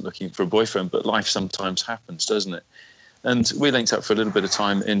she wasn't looking for a boyfriend, but life sometimes happens, doesn't it? And we linked up for a little bit of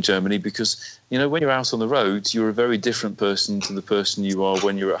time in Germany because, when you're out on the road, you're a very different person to the person you are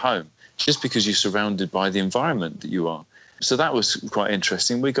when you're at home, just because you're surrounded by the environment that you are. So that was quite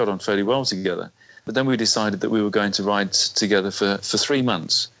interesting. We got on fairly well together. But then we decided that we were going to ride together for 3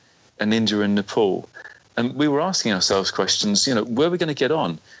 months in India and Nepal. And we were asking ourselves questions, were we going to get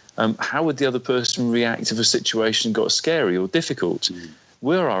on? How would the other person react if a situation got scary or difficult?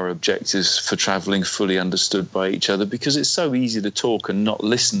 Were our objectives for traveling fully understood by each other? Because it's so easy to talk and not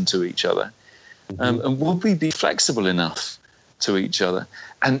listen to each other. And would we be flexible enough to each other?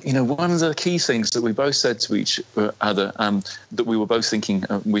 And, one of the key things that we both said to each other that we were both thinking,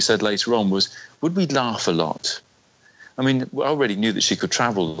 we said later on, was, would we laugh a lot? I mean, I already knew that she could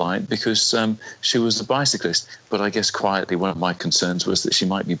travel light because she was a bicyclist. But I guess quietly, one of my concerns was that she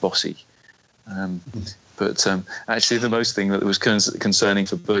might be bossy. But actually, the most thing that was concerning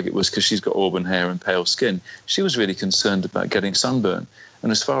for Birgit was because she's got auburn hair and pale skin. She was really concerned about getting sunburn.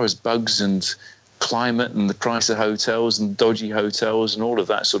 And as far as bugs and climate and the price of hotels and dodgy hotels and all of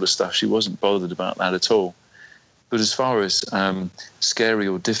that sort of stuff, she wasn't bothered about that at all. But as far as scary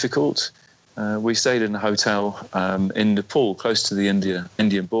or difficult, we stayed in a hotel in Nepal, close to the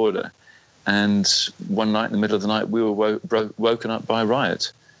Indian border. And one night in the middle of the night, we were woken up by a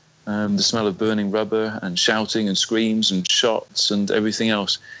riot. The smell of burning rubber and shouting and screams and shots and everything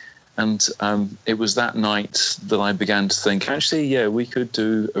else. And it was that night that I began to think, actually, we could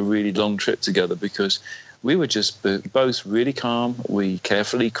do a really long trip together because we were just both really calm. We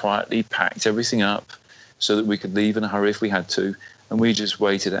carefully, quietly packed everything up so that we could leave in a hurry if we had to. And we just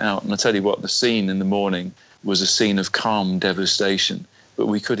waited it out. And I tell you what, the scene in the morning was a scene of calm devastation, but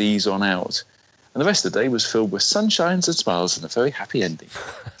we could ease on out. And the rest of the day was filled with sunshines and smiles and a very happy ending.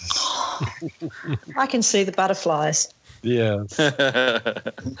 I can see the butterflies. Yeah.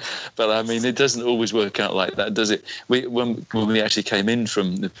 But I mean, it doesn't always work out like that, does it? When we actually came in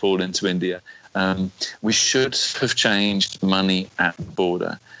from Nepal into India, we should have changed money at the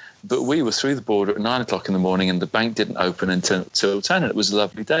border. But we were through the border at 9 o'clock in the morning, and the bank didn't open until 10. And it was a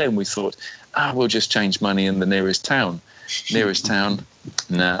lovely day, and we thought, we'll just change money in the nearest town. Nearest town,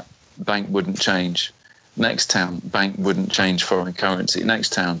 nah, bank wouldn't change. Next town, bank wouldn't change foreign currency.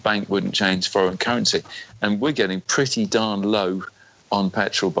 Next town, bank wouldn't change foreign currency. And we're getting pretty darn low on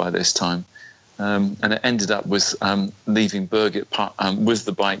petrol by this time. And it ended up with leaving Burgett with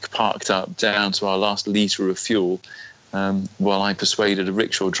the bike parked up down to our last litre of fuel, while I persuaded a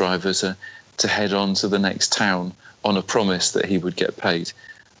rickshaw driver to head on to the next town on a promise that he would get paid.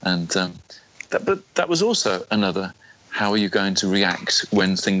 And that was also another, how are you going to react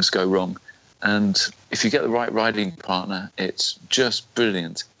when things go wrong? And if you get the right riding partner, it's just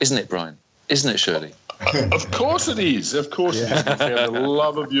brilliant. Isn't it, Brian? Isn't it, Shirley? Of course it is. Of course it is. You found the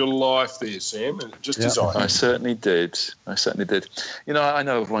love of your life there, Sam, and just as I certainly did. You know, I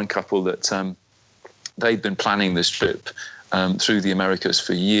know of one couple that they'd been planning this trip through the Americas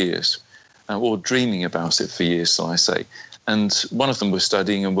for years, or dreaming about it for years, shall I say. And one of them was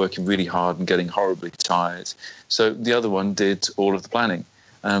studying and working really hard and getting horribly tired. So the other one did all of the planning.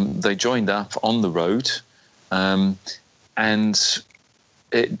 They joined up on the road, and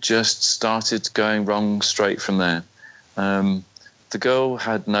it just started going wrong straight from there. The girl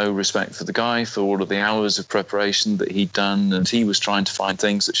had no respect for the guy for all of the hours of preparation that he'd done, and he was trying to find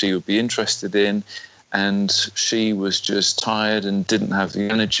things that she would be interested in, and she was just tired and didn't have the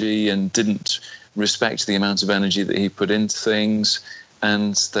energy and didn't respect the amount of energy that he put into things,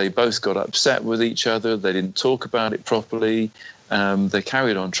 and they both got upset with each other. They didn't talk about it properly. They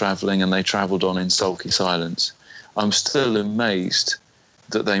carried on travelling, and they travelled on in sulky silence. I'm still amazed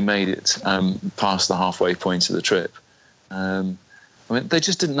that they made it past the halfway point of the trip. I mean, they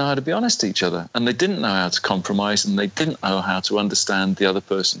just didn't know how to be honest to each other, and they didn't know how to compromise, and they didn't know how to understand the other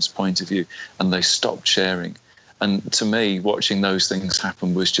person's point of view, and they stopped sharing. And to me, watching those things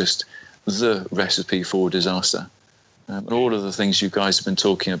happen was just the recipe for disaster. And all of the things you guys have been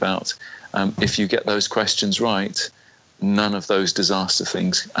talking about, if you get those questions right, none of those disaster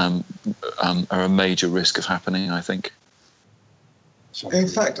things are a major risk of happening, I think. In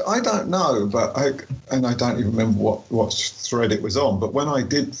fact, I don't know, but I don't even remember what thread it was on. But when I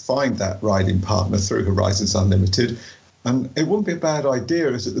did find that riding partner through Horizons Unlimited, and it wouldn't be a bad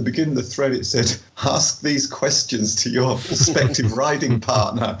idea, as at the beginning of the thread it said, ask these questions to your prospective riding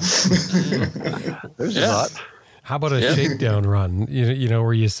partner. There's a lot. How about a shakedown run? You know,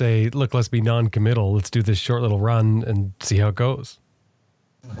 where you say, look, let's be non-committal. Let's do this short little run and see how it goes.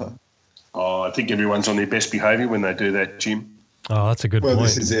 I think everyone's on their best behaviour when they do that, Jim. Oh, that's a good point. Well,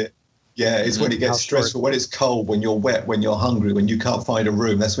 this is it. Yeah, it's when it gets stressful, when it's cold, when you're wet, when you're hungry, when you can't find a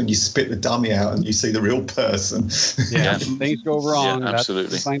room. That's when you spit the dummy out and you see the real person. Yeah, things go wrong. Yeah,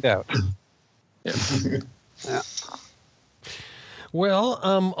 absolutely. Find out. Yeah. Well,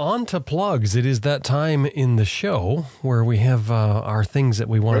 on to plugs. It is that time in the show where we have our things that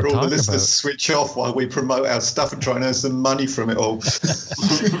we want to talk about. All the listeners switch off while we promote our stuff and try and earn some money from it all.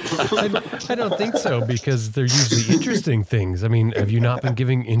 I don't think so, because they're usually interesting things. I mean, have you not been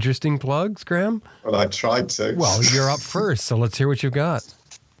giving interesting plugs, Graham? Well, I tried to. Well, you're up first, so let's hear what you've got.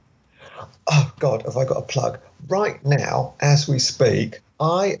 Oh, God, have I got a plug? Right now, as we speak,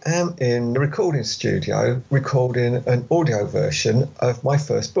 I am in the recording studio recording an audio version of my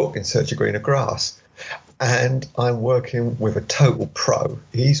first book, In Search of Greener Grass. And I'm working with a total pro.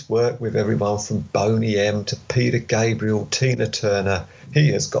 He's worked with everyone from Boney M to Peter Gabriel, Tina Turner. He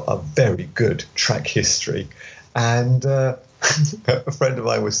has got a very good track history. And a friend of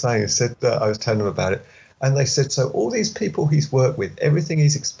mine was saying, I was telling them about it. And they said, so all these people he's worked with, everything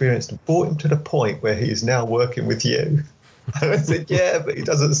he's experienced brought him to the point where he is now working with you. And I said, yeah, but he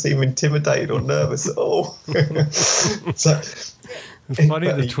doesn't seem intimidated or nervous at all. So, it's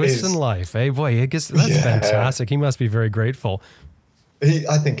funny, the twists in life, eh? Boy, I guess that's fantastic. He must be very grateful.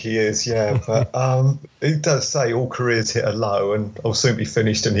 I think he is, yeah. But he does say all careers hit a low and I'll soon be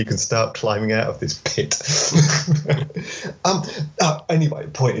finished and he can start climbing out of this pit. Anyway,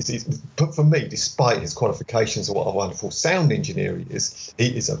 the point is, but for me, despite his qualifications and what a wonderful sound engineer he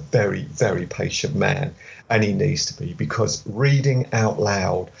is a very, very patient man. And he needs to be, because reading out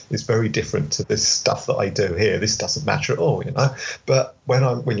loud is very different to this stuff that I do here. This doesn't matter at all, you know. But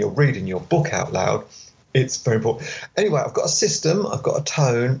when you're reading your book out loud, it's very important. Anyway, I've got a system, I've got a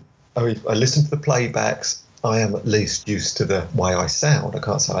tone. I listen to the playbacks. I am at least used to the way I sound. I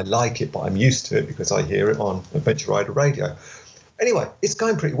can't say I like it, but I'm used to it because I hear it on Adventure Rider Radio. Anyway, it's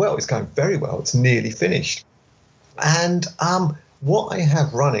going pretty well. It's going very well. It's nearly finished. And what I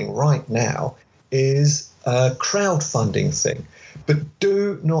have running right now is a crowdfunding thing. But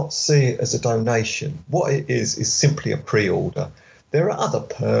do not see it as a donation. What it is simply a pre-order. There are other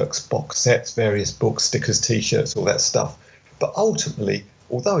perks, box sets, various books, stickers, T-shirts, all that stuff. But ultimately,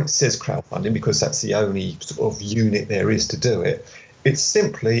 although it says crowdfunding because that's the only sort of unit there is to do it, it's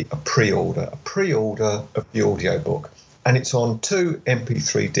simply a pre-order of the audiobook. And it's on 2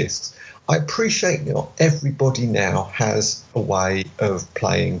 MP3 discs. I appreciate not everybody now has a way of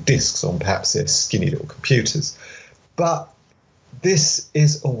playing discs on perhaps their skinny little computers. But this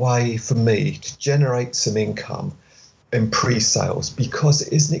is a way for me to generate some income in pre-sales because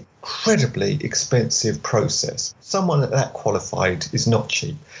it is an incredibly expensive process. Someone that qualified is not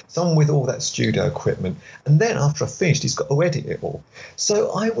cheap. Someone with all that studio equipment. And then after I've finished, he's got to edit it all.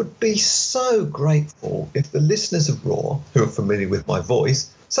 So I would be so grateful if the listeners of Raw, who are familiar with my voice,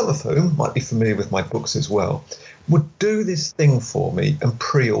 some of whom might be familiar with my books as well, would do this thing for me and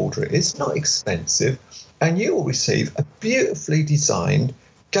pre-order it. It's not expensive. And you will receive a beautifully designed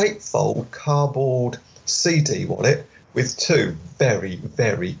gatefold cardboard CD wallet with 2 very,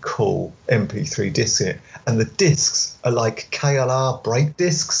 very cool MP3 discs in it. And the discs are like KLR brake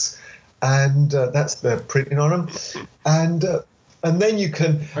discs. And that's the printing on them. And then you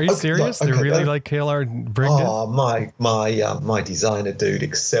can... Are you serious? They're really like KLR brake discs? Oh, my designer dude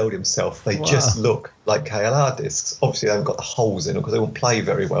excelled himself. They just look like KLR discs. Obviously, they haven't got the holes in them because they won't play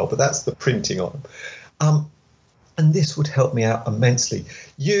very well, but that's the printing on them. And this would help me out immensely.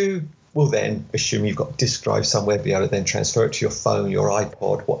 You will then, assume you've got a disk drive somewhere, be able to then transfer it to your phone, your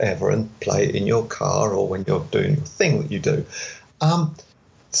iPod, whatever, and play it in your car or when you're doing your thing that you do.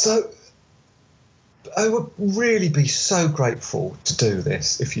 So I would really be so grateful to do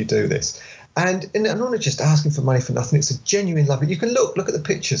this if you do this. And I'm not just asking for money for nothing. It's a genuine love. You can look at the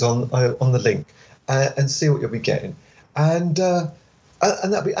pictures on the link and see what you'll be getting. And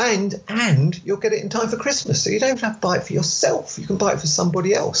that'll be and you'll get it in time for Christmas. So you don't even have to buy it for yourself. You can buy it for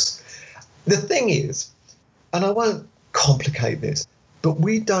somebody else. The thing is, and I won't complicate this, but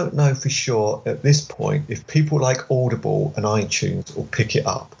we don't know for sure at this point if people like Audible and iTunes will pick it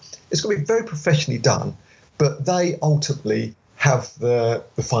up. It's going to be very professionally done, but they ultimately have the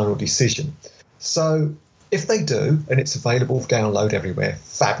final decision. So if they do, and it's available for download everywhere,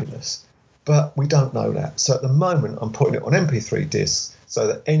 fabulous. But we don't know that. So at the moment, I'm putting it on MP3 discs so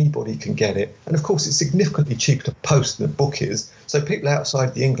that anybody can get it. And of course, it's significantly cheaper to post than a book is. So people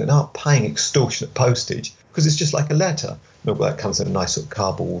outside the England aren't paying extortionate postage because it's just like a letter. Well, that comes in a nice sort of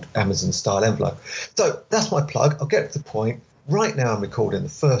cardboard Amazon-style envelope. So that's my plug. I'll get to the point. Right now, I'm recording the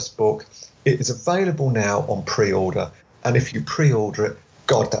first book. It is available now on pre-order. And if you pre-order it,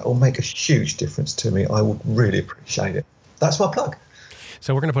 God, that will make a huge difference to me. I would really appreciate it. That's my plug.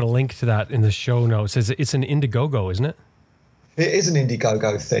 So we're going to put a link to that in the show notes. It's an Indiegogo, isn't it? It is an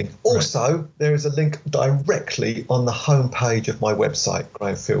Indiegogo thing. Also, there is a link directly on the homepage of my website,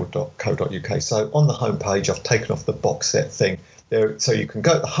 grahamfield.co.uk. So on the homepage, I've taken off the box set thing there, so you can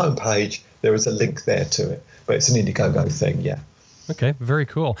go to the homepage. There is a link there to it, but it's an Indiegogo thing, yeah. Okay, very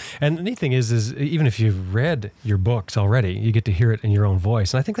cool. And the neat thing is even if you've read your books already, you get to hear it in your own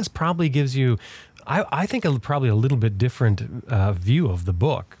voice. And I think this probably gives you, I think probably a little bit different view of the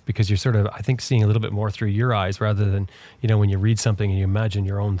book because you're sort of, I think, seeing a little bit more through your eyes rather than, when you read something and you imagine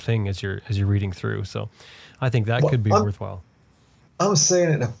your own thing as you're reading through. So I think that could be worthwhile. I'm seeing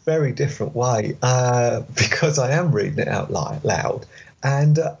it in a very different way because I am reading it out loud.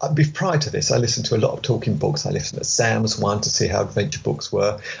 And prior to this, I listened to a lot of talking books. I listened to Sam's one to see how adventure books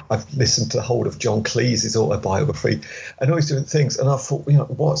were. I've listened to the whole of John Cleese's autobiography and all these different things. And I thought,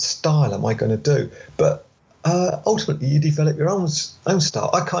 what style am I going to do? But ultimately, you develop your own style.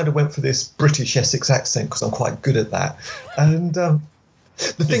 I kind of went for this British Essex accent because I'm quite good at that. And the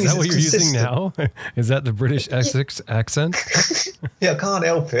thing is, that what you're using now? Is that the British Essex accent? Yeah, I can't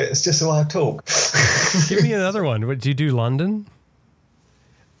help it. It's just the way I talk. Give me another one. Do you do London?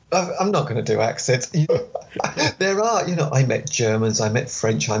 I'm not going to do accents. There are, I met Germans, I met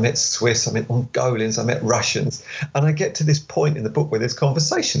French, I met Swiss, I met Mongolians, I met Russians. And I get to this point in the book where there's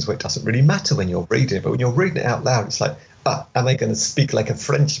conversations where it doesn't really matter when you're reading it. But when you're reading it out loud, it's like, am I going to speak like a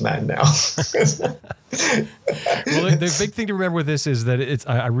Frenchman now? Well, the big thing to remember with this is that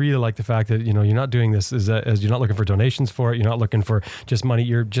I really like the fact that, you're not doing this as you're not looking for donations for it. You're not looking for just money.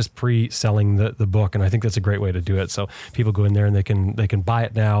 You're just pre-selling the book. And I think that's a great way to do it. So people go in there and they can buy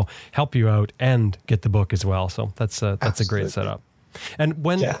it now, help you out and get the book as well. So that's a great setup. And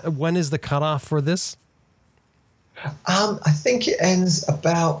when is the cutoff for this? I think it ends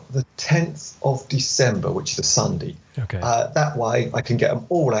about the 10th of December, which is a Sunday. Okay. That way I can get them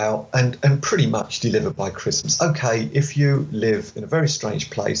all out and pretty much delivered by Christmas. Okay, if you live in a very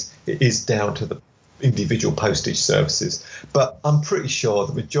strange place, it is down to the individual postage services. But I'm pretty sure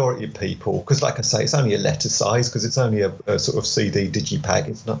the majority of people, because like I say, it's only a letter size, because it's only a sort of CD digipag,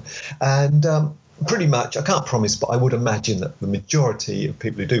 it's not. And pretty much, I can't promise, but I would imagine that the majority of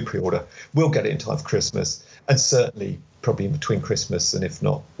people who do pre-order will get it in time for Christmas, and certainly probably in between Christmas and if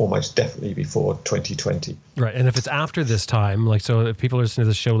not, almost definitely before 2020. Right. And if it's after this time, like, so if people are listening to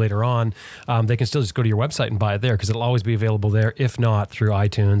this show later on, they can still just go to your website and buy it there, because it'll always be available there, if not through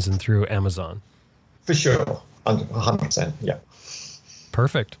iTunes and through Amazon. For sure. 100%. Yeah.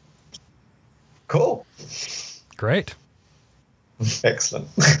 Perfect. Cool. Great. Excellent.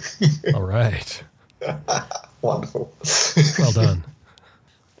 All right. Wonderful. Well done.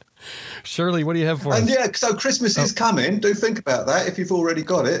 Shirley, what do you have for us? And yeah, so Christmas is coming. Do think about that. If you've already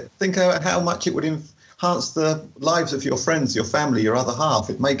got it, think about how much it would enhance the lives of your friends, your family, your other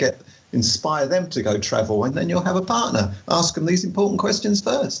half. It may inspire them to go travel, and then you'll have a partner. Ask them these important questions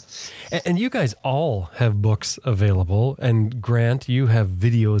first. And you guys all have books available, and Grant, you have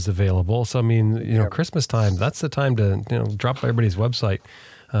videos available. So, I mean, Christmas time, that's the time to, drop by everybody's website.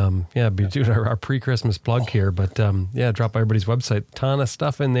 Be doing our pre-Christmas plug here, but drop by everybody's website. Ton of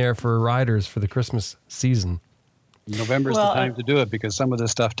stuff in there for riders for the Christmas season. November's the time to do it, because some of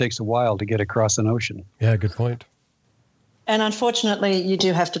this stuff takes a while to get across an ocean. Yeah, good point. And unfortunately, you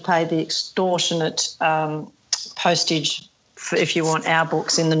do have to pay the extortionate postage if you want our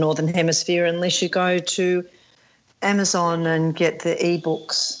books in the Northern Hemisphere, unless you go to Amazon and get the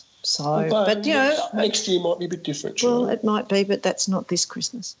ebooks. So, but next year might be a bit different. Well, it might be, but that's not this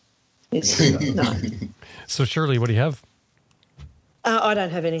Christmas. No. So, Shirley, what do you have? I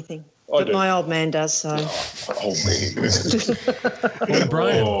don't have anything, but my old man does. So, old man. Old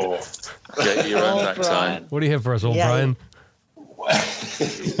Brian. Yeah, you're on that time. What do you have for us, old Brian?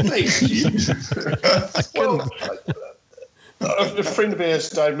 Thanks, Jim. Well, a friend of ours,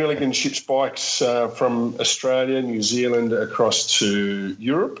 Dave Milligan, ships bikes from Australia, New Zealand, across to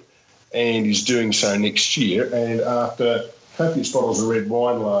Europe, and he's doing so next year. And after copious bottles of red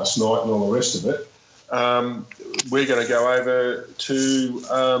wine last night and all the rest of it, we're going to go over to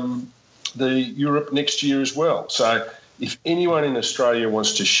the Europe next year as well. So if anyone in Australia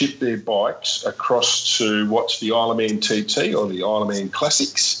wants to ship their bikes across to what's the Isle of Man TT or the Isle of Man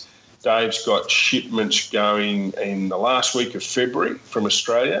Classics, Dave's got shipments going in the last week of February from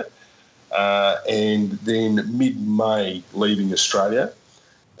Australia, and then mid-May leaving Australia,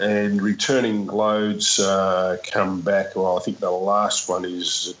 and returning loads come back. Well, I think the last one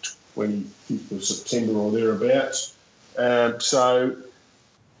is the 25th of September or thereabouts. So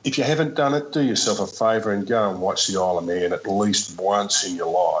if you haven't done it, do yourself a favour and go and watch the Isle of Man at least once in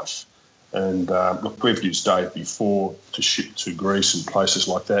your life. And look, we've used Dave before to ship to Greece and places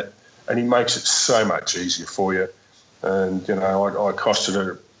like that, and he makes it so much easier for you. And,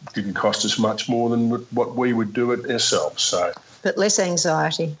 didn't cost us much more than what we would do it ourselves. So, but less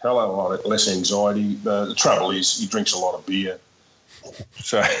anxiety. Less anxiety. The trouble is he drinks a lot of beer.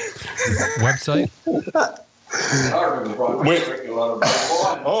 So, website?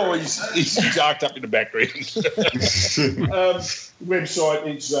 He's darked up in the background. Website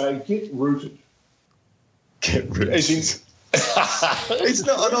is Get Rooted. Get Rooted. As in, He's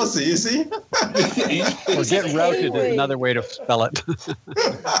not an Aussie, is he? Well, Get Routed is another way to spell it.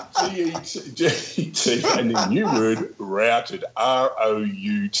 G-E-T, and the new word, routed,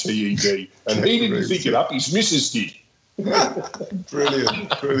 R-O-U-T-E-D. And he didn't think it up, his missus did.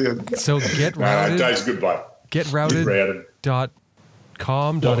 Brilliant. So Get Routed. Dave's good bloke.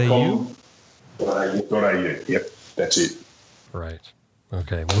 GetRouted.com.au? Yep, that's it. Right.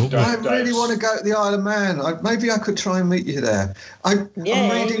 Okay. I really want to go to the Isle of Man. Maybe I could try and meet you there. I'm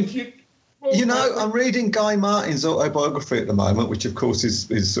reading Guy Martin's autobiography at the moment, which of course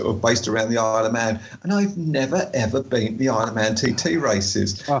is sort of based around the Isle of Man. And I've never ever been to the Isle of Man TT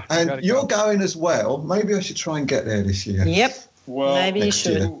races. And you're going as well. Maybe I should try and get there this year. Yep. Well, maybe you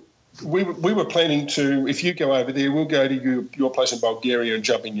should. Year. We were planning to, if you go over there, we'll go to your place in Bulgaria and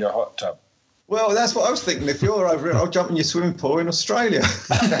jump in your hot tub. Well, that's what I was thinking. If you're over it, I'll jump in your swimming pool in Australia.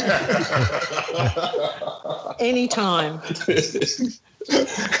 Anytime.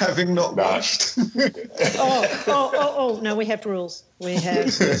 Having not washed. No, we have rules. We have.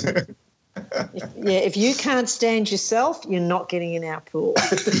 If you can't stand yourself, you're not getting in our pool.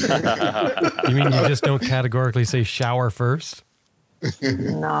 You mean you just don't categorically say shower first?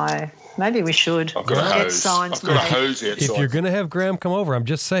 No. Maybe we should. I've got a hose. I've got a hose outside. If you're going to have Graham come over, I'm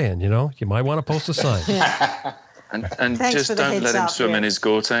just saying, you might want to post a sign. And just don't let him swim in his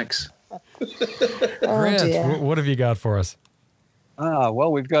Gore-Tex. Grant, what have you got for us?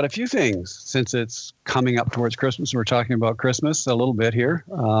 Well, we've got a few things. Since it's coming up towards Christmas, we're talking about Christmas a little bit here.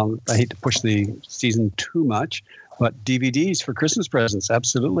 I hate to push the season too much, but DVDs for Christmas presents,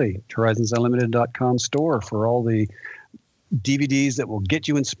 absolutely. HorizonsUnlimited.com store for all the DVDs that will get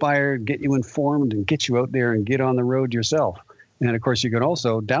you inspired, get you informed, and get you out there and get on the road yourself. And, of course, you can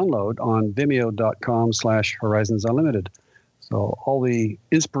also download on Vimeo.com/HorizonsUnlimited. So all the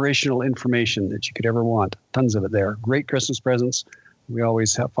inspirational information that you could ever want, tons of it there. Great Christmas presents. We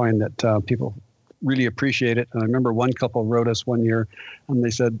always find that people really appreciate it. And I remember one couple wrote us one year, and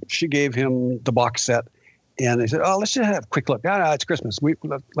they said she gave him the box set, and they said, "Oh, let's just have a quick look. No, it's Christmas.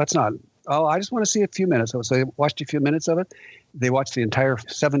 Let's not. Oh, I just want to see a few minutes of it." So they watched a few minutes of it. They watched the entire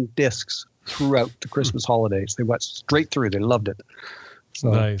 7 discs throughout the Christmas holidays. They watched straight through. They loved it.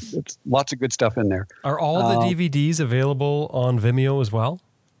 So nice. It's lots of good stuff in there. Are all the DVDs available on Vimeo as well?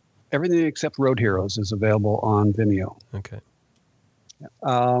 Everything except Road Heroes is available on Vimeo. Okay.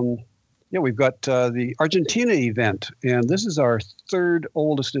 We've got the Argentina event, and this is our 3rd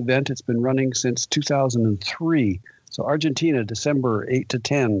oldest event. It's been running since 2003. So Argentina, December 8 to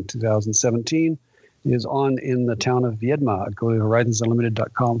 10, 2017, is on in the town of Viedma. Go to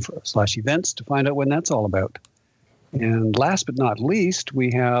horizonsunlimited.com/events to find out when that's all about. And last but not least, we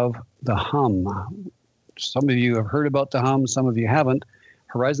have the HUM. Some of you have heard about the HUM, some of you haven't.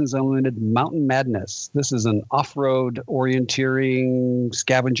 Horizons Unlimited Mountain Madness. This is an off-road orienteering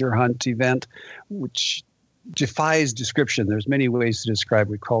scavenger hunt event, which defies description. There's many ways to describe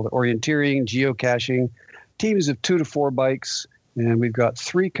it. We call it orienteering, geocaching, teams of 2 to 4 bikes, and we've got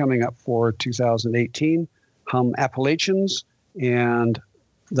 3 coming up for 2018. HUM Appalachians, and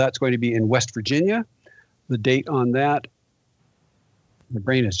that's going to be in West Virginia. The date on that, the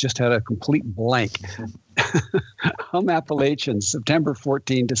brain has just had a complete blank. HUM Appalachians, September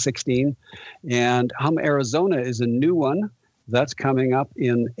 14 to 16. And HUM Arizona is a new one. That's coming up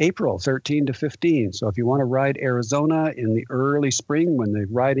in April 13 to 15. So if you want to ride Arizona in the early spring, when the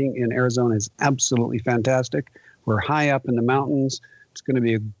riding in Arizona is absolutely fantastic, we're high up in the mountains. It's going to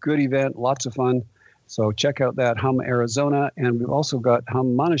be a good event, lots of fun. So check out that HUM Arizona. And we've also got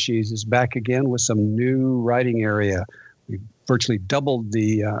HUM Monashees is back again with some new riding area. We've virtually doubled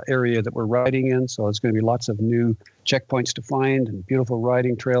the area that we're riding in. So there's going to be lots of new checkpoints to find and beautiful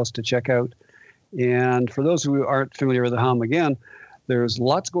riding trails to check out. And for those who aren't familiar with the HUM, again, there's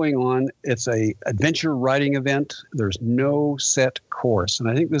lots going on. It's a adventure riding event. There's no set course. And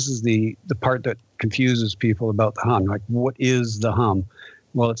I think this is the part that confuses people about the HUM. Like, what is the HUM?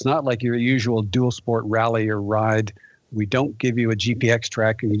 Well, it's not like your usual dual sport rally or ride. We don't give you a GPX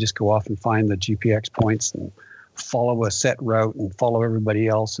track and you just go off and find the GPX points and follow a set route and follow everybody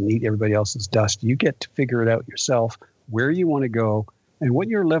else and eat everybody else's dust. You get to figure it out yourself, where you want to go and what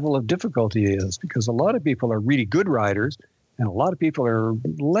your level of difficulty is, because a lot of people are really good riders and a lot of people are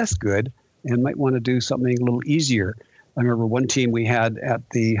less good and might want to do something a little easier. I remember one team we had at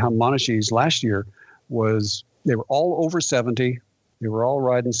the HUM Monashees last year they were all over 70. They were all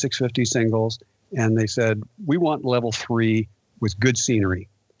riding 650 singles, and they said, we want level 3 with good scenery.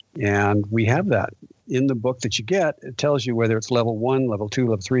 And we have that in the book that you get. It tells you whether it's level 1, level 2,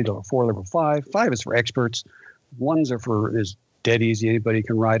 level 3, level 4, level 5. 5 is for experts. 1s is dead easy. Anybody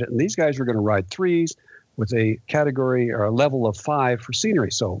can ride it. And these guys were going to ride 3s with a category or a level of 5 for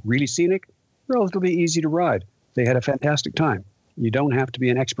scenery. So really scenic, relatively easy to ride. They had a fantastic time. You don't have to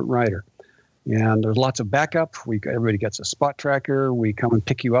be an expert rider. And there's lots of backup. Everybody gets a spot tracker. We come and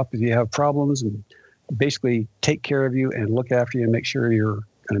pick you up if you have problems and basically take care of you and look after you and make sure you're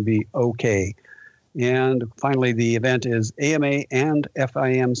going to be okay. And finally, the event is AMA and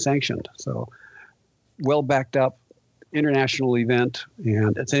FIM sanctioned. So well backed up international event.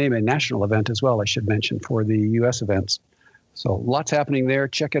 And it's an AMA national event as well, I should mention, for the U.S. events. So lots happening there.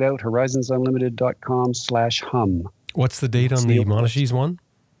 Check it out, horizonsunlimited.com/HUM. What's the date on the Monashees one?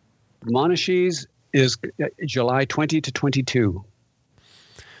 Monashees is July 20 to 22.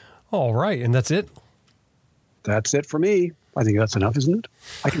 All right. And that's it? That's it for me. I think that's enough, isn't it?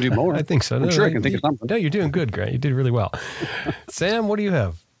 I can do more. I think so. I'm sure I can think of something. No, you're doing good, Grant. You did really well. Sam, what do you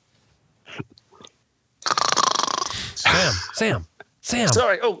have? Sam.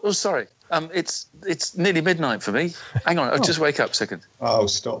 Sorry. Oh, sorry. It's nearly midnight for me. Hang on. I'll just wake up a second. Oh,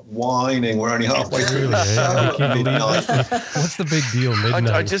 stop whining. We're only halfway through the show. What's the big deal?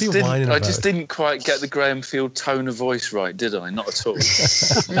 Midnight. I just didn't quite get the Graham Field tone of voice right, did I? Not at all.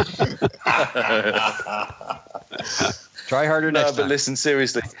 Try harder next time. But listen,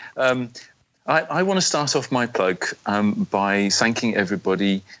 seriously. I want to start off my plug by thanking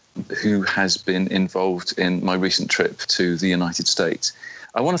everybody who has been involved in my recent trip to the United States.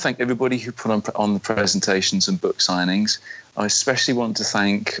 I want to thank everybody who put on the presentations and book signings. I especially want to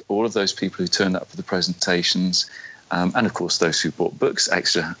thank all of those people who turned up for the presentations, and of course those who bought books.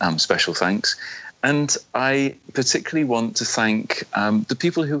 Extra special thanks. And I particularly want to thank the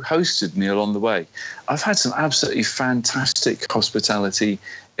people who hosted me along the way. I've had some absolutely fantastic hospitality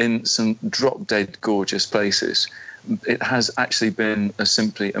in some drop-dead gorgeous places. It has actually been a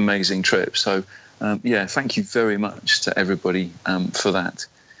simply amazing trip. So, thank you very much to everybody for that.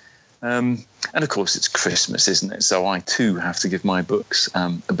 And of course, it's Christmas, isn't it? So I too have to give my books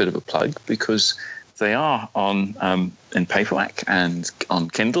a bit of a plug, because they are on in paperback and on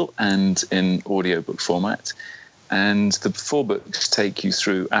Kindle and in audiobook format. And the 4 books take you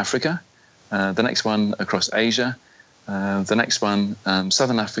through Africa, the next one across Asia, the next one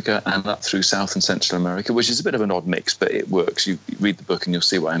Southern Africa, and up through South and Central America, which is a bit of an odd mix, but it works. You read the book and you'll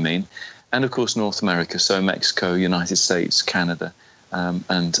see what I mean. And of course, North America, so Mexico, United States, Canada,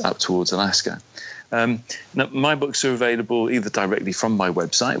 and up towards Alaska. Now, my books are available either directly from my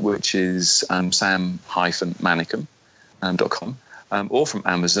website, which is sam-manicum.com, or from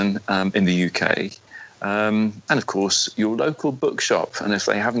Amazon in the UK. And of course, your local bookshop. And if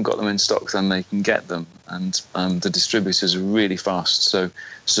they haven't got them in stock, then they can get them. And the distributors are really fast. So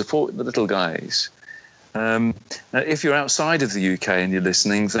support the little guys. Now, if you're outside of the UK and you're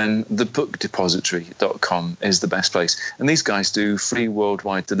listening, then thebookdepository.com is the best place. And these guys do free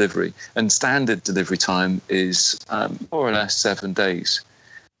worldwide delivery. And standard delivery time is more or less 7 days.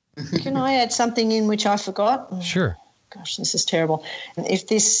 Can I add something in which I forgot? Sure. Gosh, this is terrible. If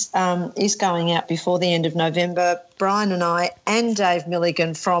this is going out before the end of November, Brian and I and Dave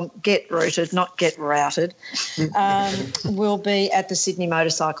Milligan from Get Rooted, not Get Routed, will be at the Sydney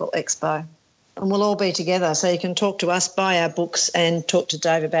Motorcycle Expo. And we'll all be together, so you can talk to us, buy our books, and talk to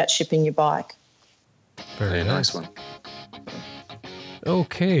Dave about shipping your bike. Very nice one.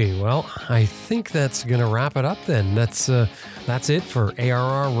 Okay, well, I think that's going to wrap it up then. That's it for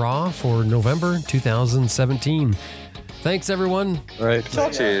ARR Raw for November 2017. Thanks, everyone. All right.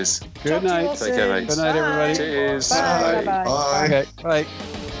 Cheers. Good night. Take care, mate. Good night, everybody. Cheers. Bye. Bye. Bye. Okay, bye.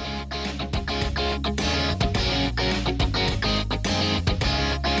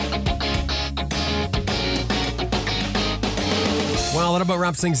 Well, that about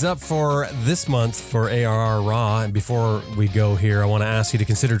wraps things up for this month for ARR Raw. And before we go here, I want to ask you to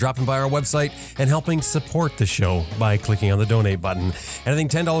consider dropping by our website and helping support the show by clicking on the donate button. Anything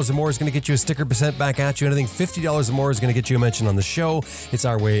 $10 or more is going to get you a sticker sent back at you. Anything $50 or more is going to get you a mention on the show. It's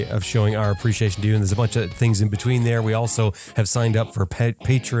our way of showing our appreciation to you. And there's a bunch of things in between there. We also have signed up for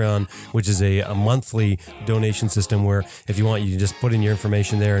Patreon, which is a monthly donation system where if you want, you can just put in your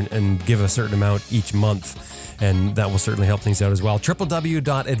information there and give a certain amount each month. And that will certainly help things out as well.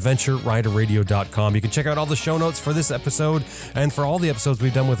 www.adventureriderradio.com. You can check out all the show notes for this episode and for all the episodes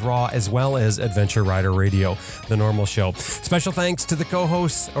we've done with Raw, as well as Adventure Rider Radio, the normal show. Special thanks to the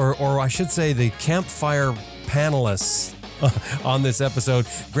co-hosts, or I should say the campfire panelists on this episode.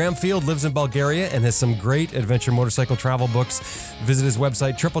 Graham Field lives in Bulgaria and has some great adventure motorcycle travel books. Visit his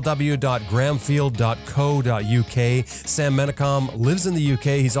website, www.grahamfield.co.uk. Sam Manicum lives in the UK.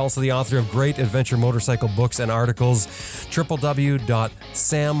 He's also the author of great adventure motorcycle books and articles.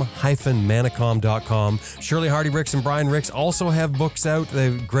 www.sam-manicum.com. Shirley Hardy Ricks and Brian Ricks also have books out. They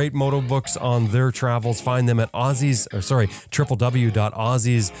have great moto books on their travels. Find them at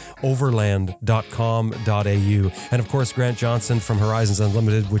www.aussiesoverland.com.au. And of course, Grant Johnson from Horizons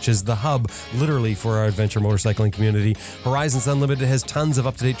Unlimited, which is the hub literally for our adventure motorcycling community. Horizons Unlimited has tons of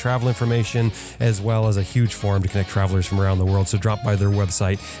up-to-date travel information, as well as a huge forum to connect travelers from around the world. So drop by their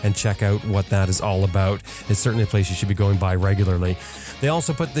website and check out what that is all about. It's certainly a place you should be going by regularly. They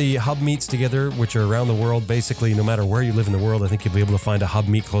also put the hub meets together, which are around the world. Basically, no matter where you live in the world, I think you'll be able to find a hub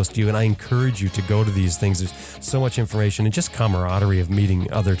meet close to you. And I encourage you to go to these things. There's so much information and just camaraderie of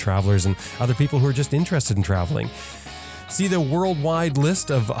meeting other travelers and other people who are just interested in traveling. See the worldwide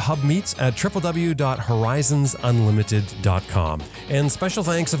list of hub meets at www.horizonsunlimited.com. And special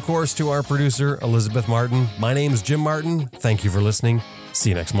thanks, of course, to our producer, Elizabeth Martin. My name's Jim Martin. Thank you for listening.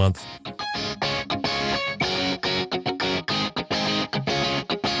 See you next month.